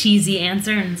cheesy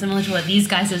answer and similar to what these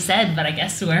guys have said, but I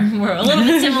guess we're a little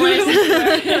bit similar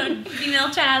since we're female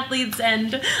triathletes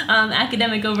and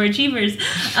academic overachievers.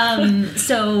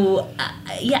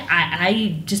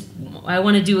 I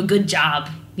want to do a good job.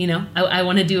 You know, I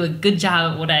want to do a good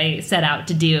job at what I set out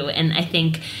to do, and I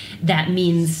think that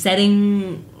means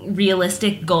setting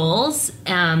realistic goals,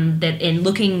 that in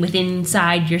looking within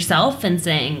inside yourself and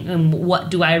saying, what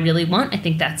do I really want? I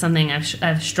think that's something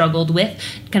I've struggled with,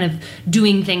 kind of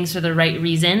doing things for the right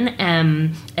reason,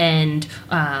 and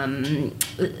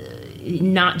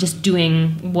not just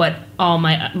doing what all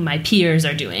my peers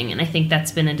are doing. And I think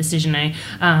that's been a decision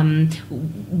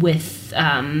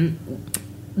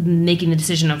making the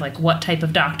decision of like what type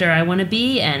of doctor I want to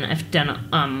be, and I've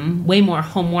done way more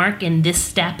homework in this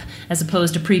step as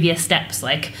opposed to previous steps,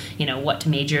 like, you know, what to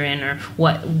major in or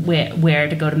where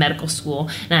to go to medical school.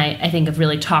 And I think I've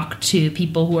really talked to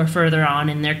people who are further on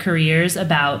in their careers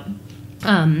about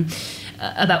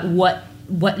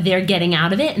what they're getting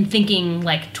out of it, and thinking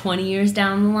like 20 years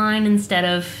down the line instead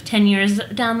of 10 years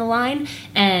down the line.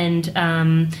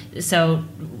 And so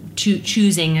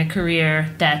choosing a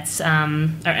career that's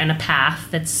and a path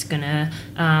that's gonna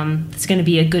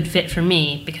be a good fit for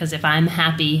me, because if I'm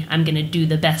happy, I'm gonna do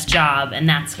the best job, and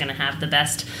that's gonna have the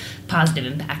best positive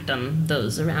impact on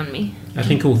those around me. I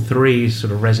think all three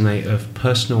sort of resonate of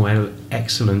personal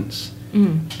excellence,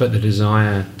 but the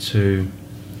desire to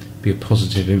be a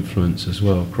positive influence as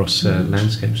well across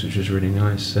landscapes, which is really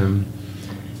nice.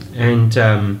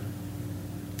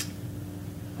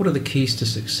 What are the keys to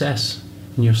success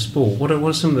in your sport? What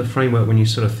are some of the framework when you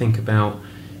sort of think about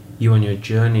you on your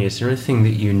journey? Is there anything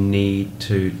that you need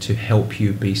to help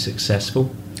you be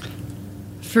successful?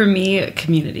 For me,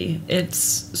 community. It's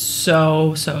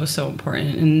so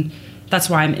important. And that's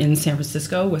why I'm in San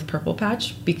Francisco with Purple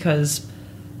Patch, because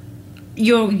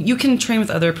you can train with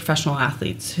other professional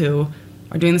athletes who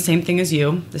are doing the same thing as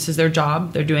you. This is their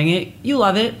job. They're doing it. You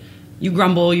love it. You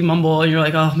grumble, you mumble, and you're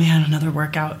like, oh man, another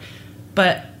workout.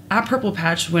 But at Purple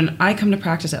Patch, when I come to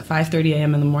practice at 5:30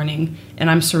 a.m. in the morning, and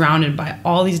I'm surrounded by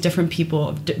all these different people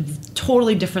of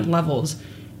totally different levels,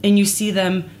 and you see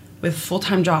them with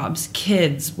full-time jobs,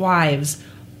 kids, wives,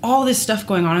 all this stuff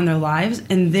going on in their lives,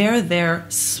 and they're there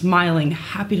smiling,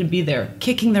 happy to be there,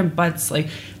 kicking their butts, like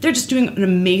they're just doing an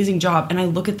amazing job. And I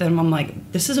look at them, I'm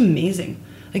like, this is amazing.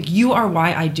 Like, you are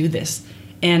why I do this.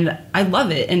 And I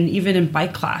love it. And even in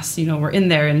bike class, you know, we're in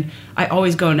there, and I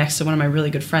always go next to one of my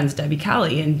really good friends, Debbie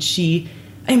Callie,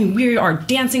 and we are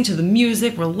dancing to the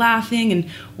music, we're laughing, and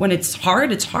when it's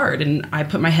hard, and I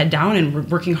put my head down and we're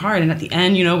working hard, and at the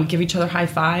end, you know, we give each other high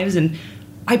fives, and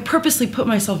I purposely put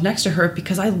myself next to her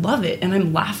because I love it, and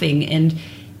I'm laughing, and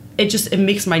it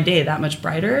makes my day that much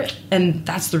brighter, and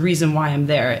that's the reason why I'm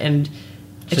there. And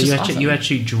so you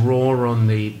actually draw on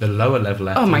the lower level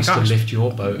athletes to lift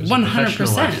your boat as 100%. A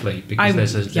professional athlete, because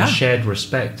there's a shared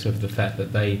respect of the fact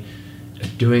that they are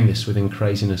doing this within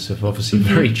craziness of obviously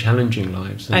very challenging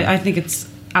lives. I think it's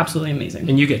absolutely amazing.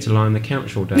 And you get to lie on the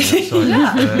couch all day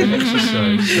outside of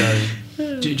exercise.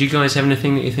 So, do you guys have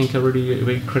anything that you think are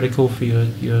really critical for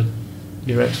your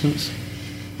excellence?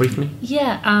 Briefly?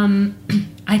 Yeah,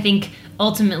 I think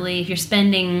ultimately if you're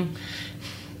spending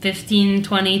 15,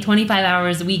 20, 25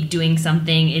 hours a week doing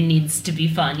something, it needs to be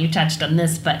fun. You touched on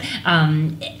this, but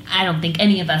I don't think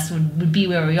any of us would be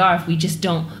where we are if we just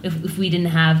if we didn't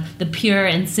have the pure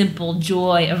and simple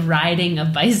joy of riding a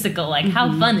bicycle. Like,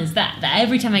 how fun is that?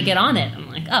 Every time I get on it, I'm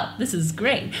like, oh, this is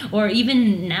great. Or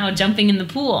even now jumping in the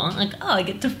pool, I'm like, oh, I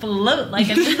get to float like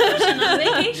I'm on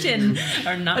vacation.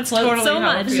 Or not That's float totally so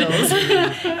much.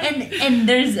 and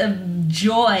there's a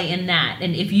joy in that.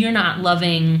 And if you're not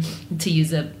loving, to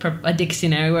use a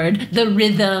dictionary word, the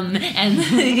rhythm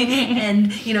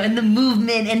and you know, and the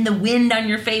movement and the wind on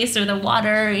your face or the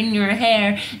water in your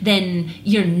hair, then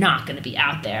you're not going to be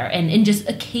out there. And just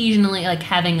occasionally, like,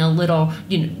 having a little,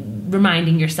 you know,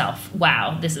 reminding yourself,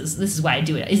 wow, this is why I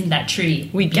do it. Isn't that tree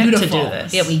we get beautiful? To do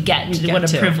this. Yeah, we get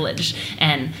what a privilege.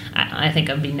 And I think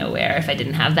I'd be nowhere if I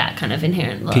didn't have that kind of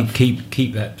inherent love.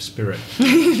 Keep that spirit.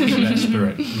 Keep that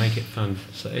spirit. Make it fun.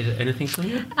 So, is there anything from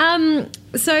you?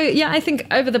 So yeah, I think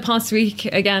over the past week,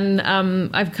 again,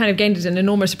 I've kind of gained an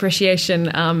enormous appreciation,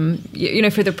 you know,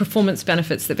 for the performance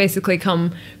benefits that basically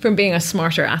come from being a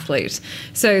smarter athlete.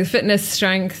 So fitness,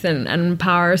 strength, and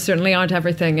power certainly aren't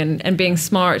everything, and being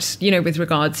smart, you know, with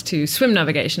regards to swim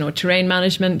navigation or terrain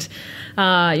management,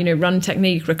 you know, run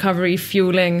technique, recovery,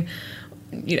 fueling,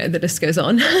 you know, the list goes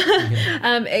on.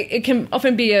 It can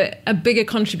often be a bigger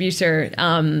contributor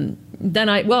than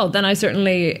I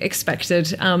certainly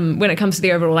expected when it comes to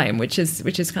the overall aim, which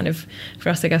is kind of for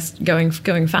us, I guess,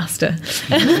 going faster.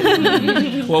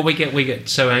 Well, we get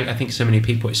so I think so many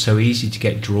people, it's so easy to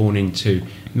get drawn into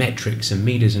metrics and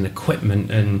meters and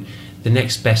equipment and the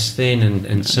next best thing,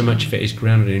 and so much of it is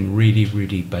grounded in really,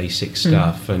 really basic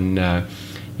stuff. And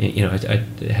you know, I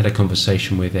had a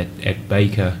conversation with Ed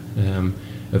Baker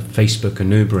of Facebook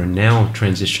and Uber, and now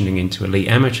transitioning into elite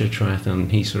amateur triathlon.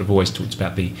 He sort of always talks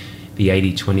about the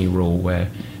 80-20 rule, where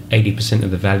 80%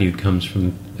 of the value comes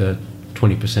from the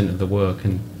 20% of the work,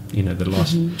 and you know, the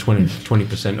last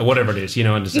 20% or whatever it is, you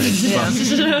know, understand.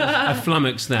 I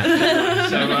flummoxed that.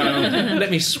 So let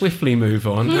me swiftly move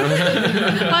on.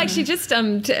 Well, actually, just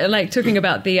like talking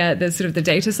about the sort of the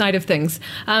data side of things.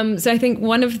 So I think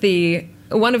one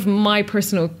of my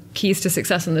personal keys to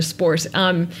success in the sport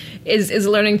is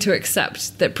learning to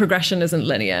accept that progression isn't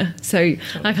linear. So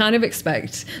I kind of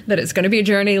expect that it's going to be a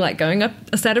journey like going up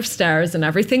a set of stairs, and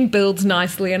everything builds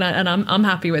nicely, and I'm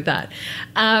happy with that.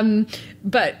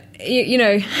 But you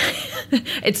know,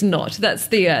 it's not. That's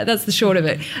the short of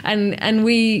it. And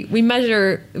we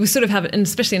sort of have, and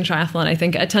especially in triathlon, I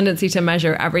think, a tendency to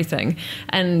measure everything,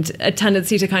 and a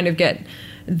tendency to kind of get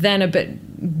then a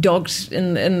bit dogged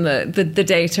in the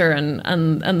data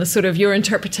and the sort of your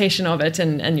interpretation of it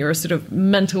and your sort of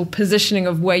mental positioning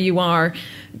of where you are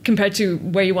compared to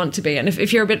where you want to be. And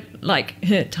if you're a bit like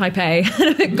type A,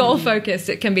 a bit goal focused,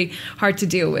 it can be hard to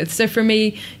deal with. So for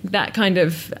me, that kind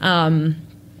of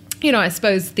you know, I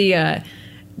suppose the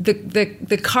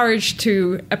courage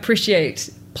to appreciate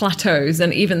plateaus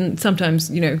and even sometimes,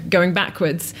 you know, going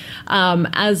backwards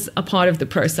as a part of the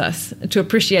process, to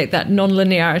appreciate that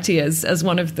non-linearity as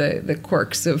one of the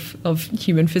quirks of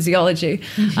human physiology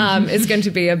is going to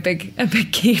be a big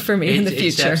key for me in the future.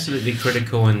 It's absolutely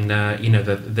critical, and you know,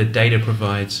 the data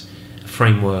provides a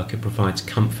framework, it provides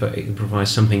comfort, it provides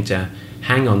something to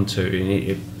hang on to, and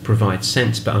it provides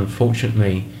sense. But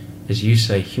unfortunately, as you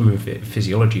say, human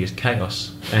physiology is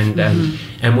chaos,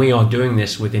 and we are doing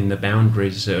this within the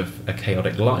boundaries of a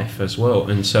chaotic life as well.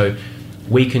 And so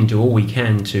we can do all we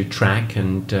can to track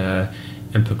and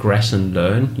progress and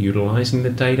learn utilizing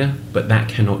the data, but that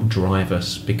cannot drive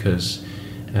us, because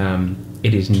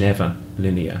it is never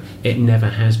linear. It never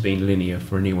has been linear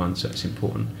for anyone, so it's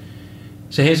important.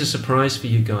 So here's a surprise for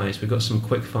you guys. We've got some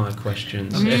quick-fire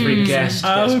questions. Every guest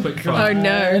gets quick-fire. Oh,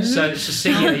 no. So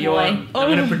Cecilia, I'm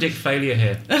going to predict failure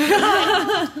here.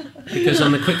 Because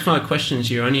on the quick-fire questions,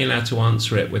 you're only allowed to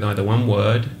answer it with either one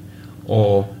word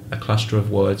or a cluster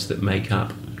of words that make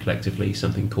up, collectively,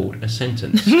 something called a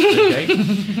sentence. Okay?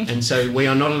 And so we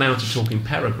are not allowed to talk in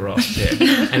paragraphs here.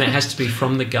 And it has to be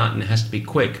from the gut, and it has to be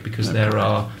quick, because there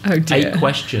are 8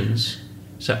 questions.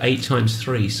 So 8 times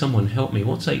 3. Someone help me.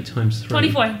 What's 8 times 3?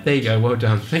 24. There you go. Well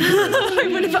done. Thank you. I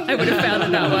would have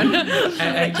found that one.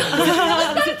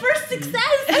 That first success.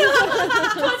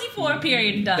 24.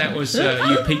 Period. Done. That was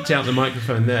you peeked out the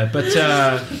microphone there, but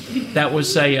that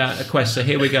was a quest. So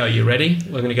here we go. You ready?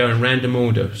 We're going to go in random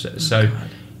order. So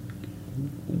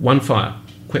one fire,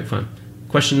 quick fire.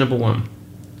 Question number 1: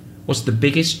 what's the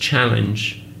biggest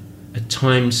challenge a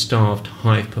time-starved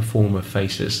high performer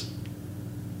faces?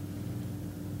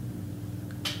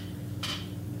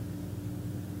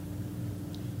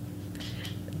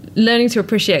 Learning to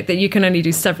appreciate that you can only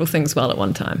do several things well at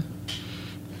one time.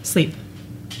 Sleep.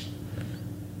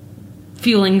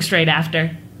 Fueling straight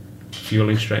after.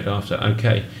 Fueling straight after.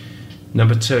 Okay.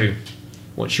 Number 2: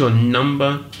 what's your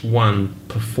number 1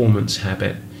 performance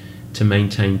habit to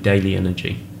maintain daily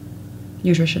energy?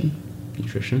 Nutrition.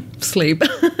 Nutrition. Sleep.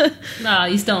 No,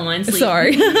 you stole mine. Sleep.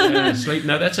 Sorry. Sleep.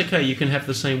 No, that's okay. You can have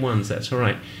the same ones. That's all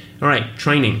right. All right.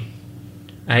 Training.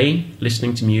 A,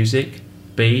 listening to music.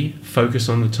 B, focus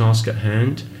on the task at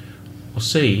hand. Or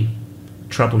C,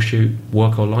 troubleshoot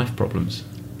work or life problems.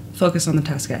 Focus on the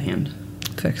task at hand.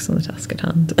 Focus on the task at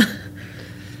hand.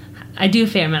 I do a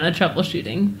fair amount of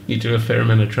troubleshooting. You do a fair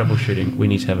amount of troubleshooting. We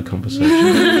need to have a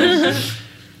conversation.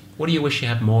 What do you wish you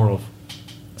had more of?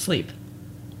 Sleep.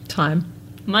 Time.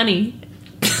 Money.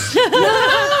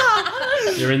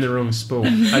 You're in the wrong sport.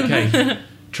 Okay.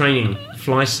 Training.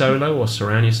 Fly solo or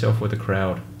surround yourself with a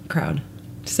crowd? Crowd.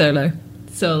 Solo.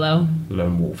 Solo.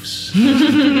 Lone wolves.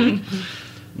 Name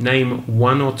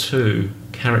 1 or 2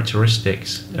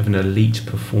 characteristics of an elite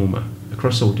performer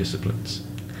across all disciplines.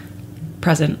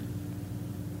 Present.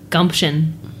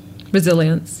 Gumption.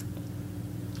 Resilience.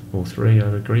 All 3 I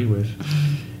agree with.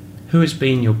 Who has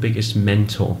been your biggest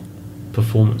mentor,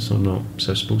 performance or not?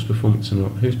 So sports performance or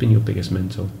not. Who's been your biggest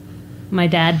mentor? My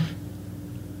dad.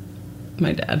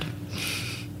 My dad.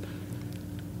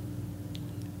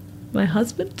 My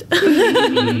husband.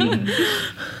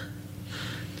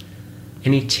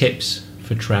 Any tips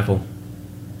for travel?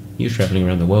 You're traveling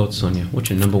around the world, Sonia.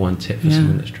 What's your number one tip for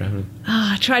someone that's traveling?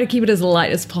 Try to keep it as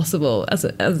light as possible, as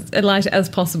light as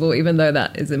possible, even though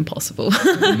that is impossible.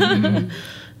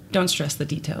 Don't stress the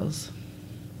details.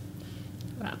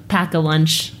 Pack a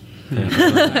lunch.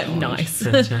 Nice.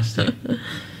 Fantastic.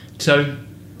 So,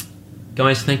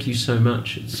 guys, thank you so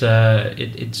much. It's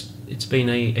been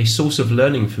a source of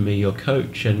learning for me, your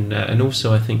coach, and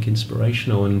also I think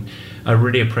inspirational. And I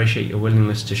really appreciate your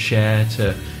willingness to share,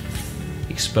 to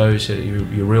expose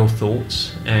your real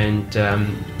thoughts, and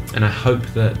I hope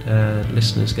that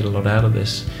listeners get a lot out of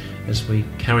this as we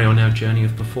carry on our journey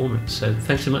of performance. So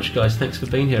thanks so much, guys. Thanks for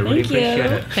being here. Really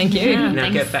appreciate it. Thank you. Yeah, Now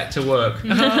thanks. get back to work.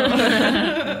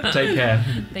 Take care.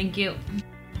 Thank you.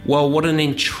 Well, what an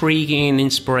intriguing and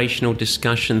inspirational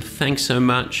discussion. Thanks so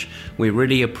much. We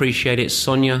really appreciate it.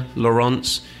 Sonia,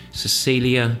 Laurence,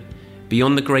 Cecilia,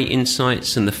 beyond the great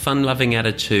insights and the fun-loving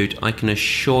attitude, I can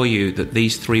assure you that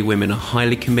these three women are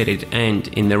highly committed and,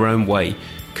 in their own way,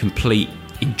 complete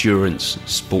endurance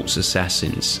sports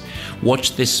assassins.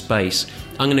 Watch this space.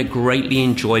 I'm going to greatly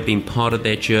enjoy being part of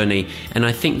their journey, and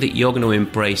I think that you're going to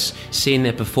embrace seeing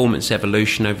their performance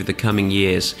evolution over the coming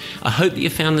years. I hope that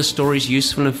you found the stories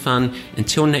useful and fun.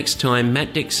 Until next time,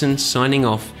 Matt Dixon signing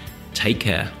off. Take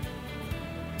care.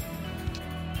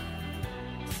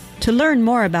 To learn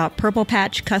more about Purple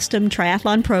Patch Custom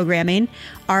Triathlon Programming,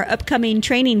 our upcoming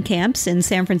training camps in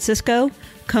San Francisco,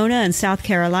 Kona, and South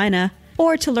Carolina,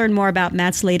 or to learn more about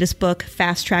Matt's latest book,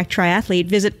 Fast Track Triathlete,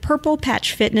 visit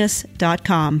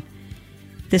purplepatchfitness.com.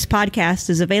 This podcast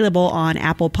is available on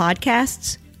Apple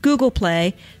Podcasts, Google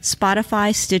Play,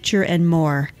 Spotify, Stitcher, and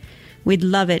more. We'd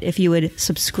love it if you would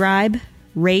subscribe,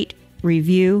 rate,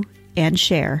 review, and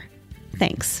share.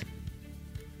 Thanks.